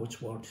explore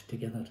God's Word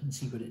together and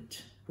see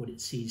what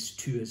it says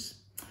to us.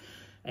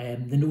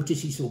 The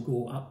notices will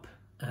go up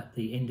at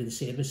the end of the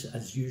service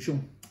as usual.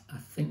 I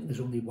think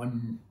there's only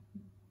one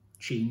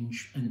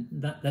change, and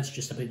that's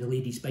just about the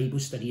ladies' Bible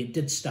study. It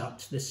did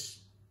start this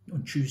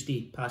on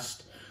Tuesday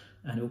past,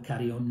 and it'll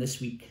carry on this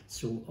week.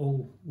 So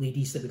all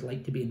ladies that would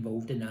like to be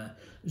involved in a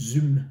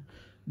Zoom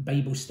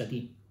Bible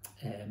study,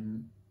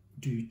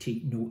 do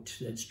take note.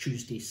 It's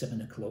Tuesday,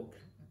 7 o'clock.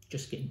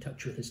 Just get in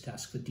touch with us to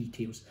ask for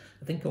details.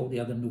 I think all the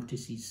other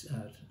notices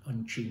are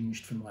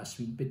unchanged from last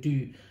week, but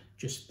do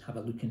just have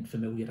a look and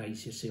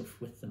familiarise yourself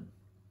with them.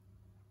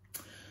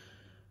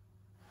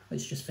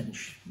 Let's just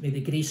finish. May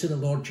the grace of the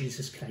Lord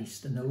Jesus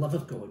Christ and the love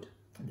of God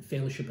and the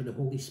fellowship of the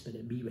Holy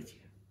Spirit be with you.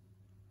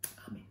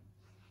 Amen.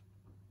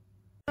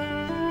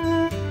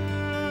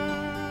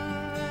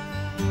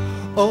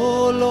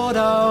 O Lord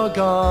our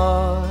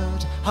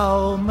God,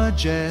 how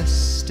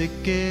majestic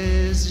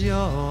is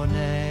your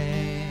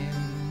name.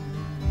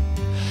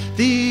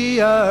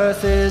 The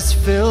earth is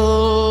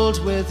filled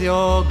with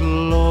your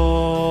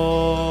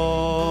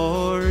glory.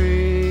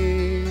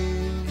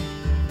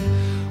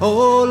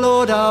 O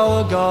Lord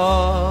our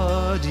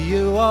God,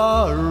 you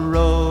are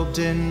robed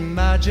in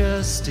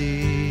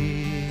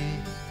majesty.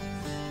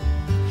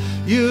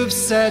 You've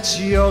set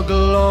your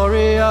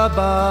glory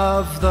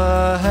above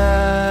the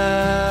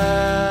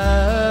heavens.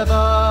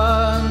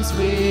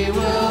 We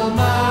will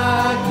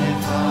magnify,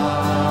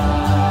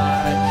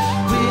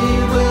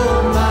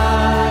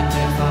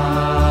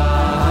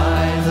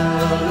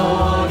 the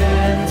Lord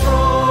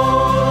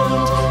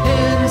enthroned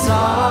in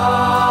Zion.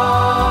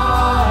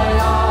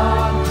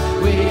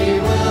 We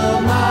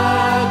will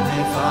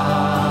magnify,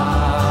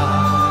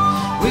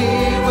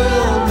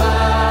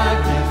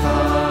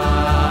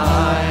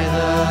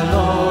 the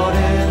Lord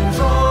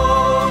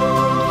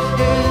enthroned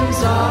in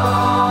Zion.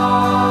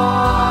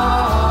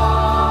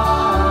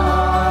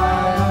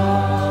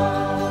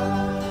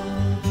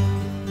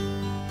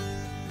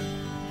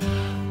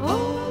 O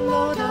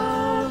Lord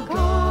our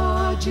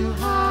God, you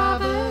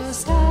have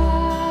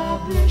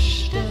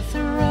established a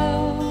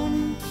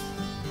throne.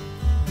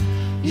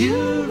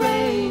 You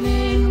reign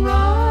in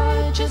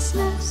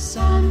righteousness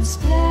and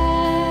splendor.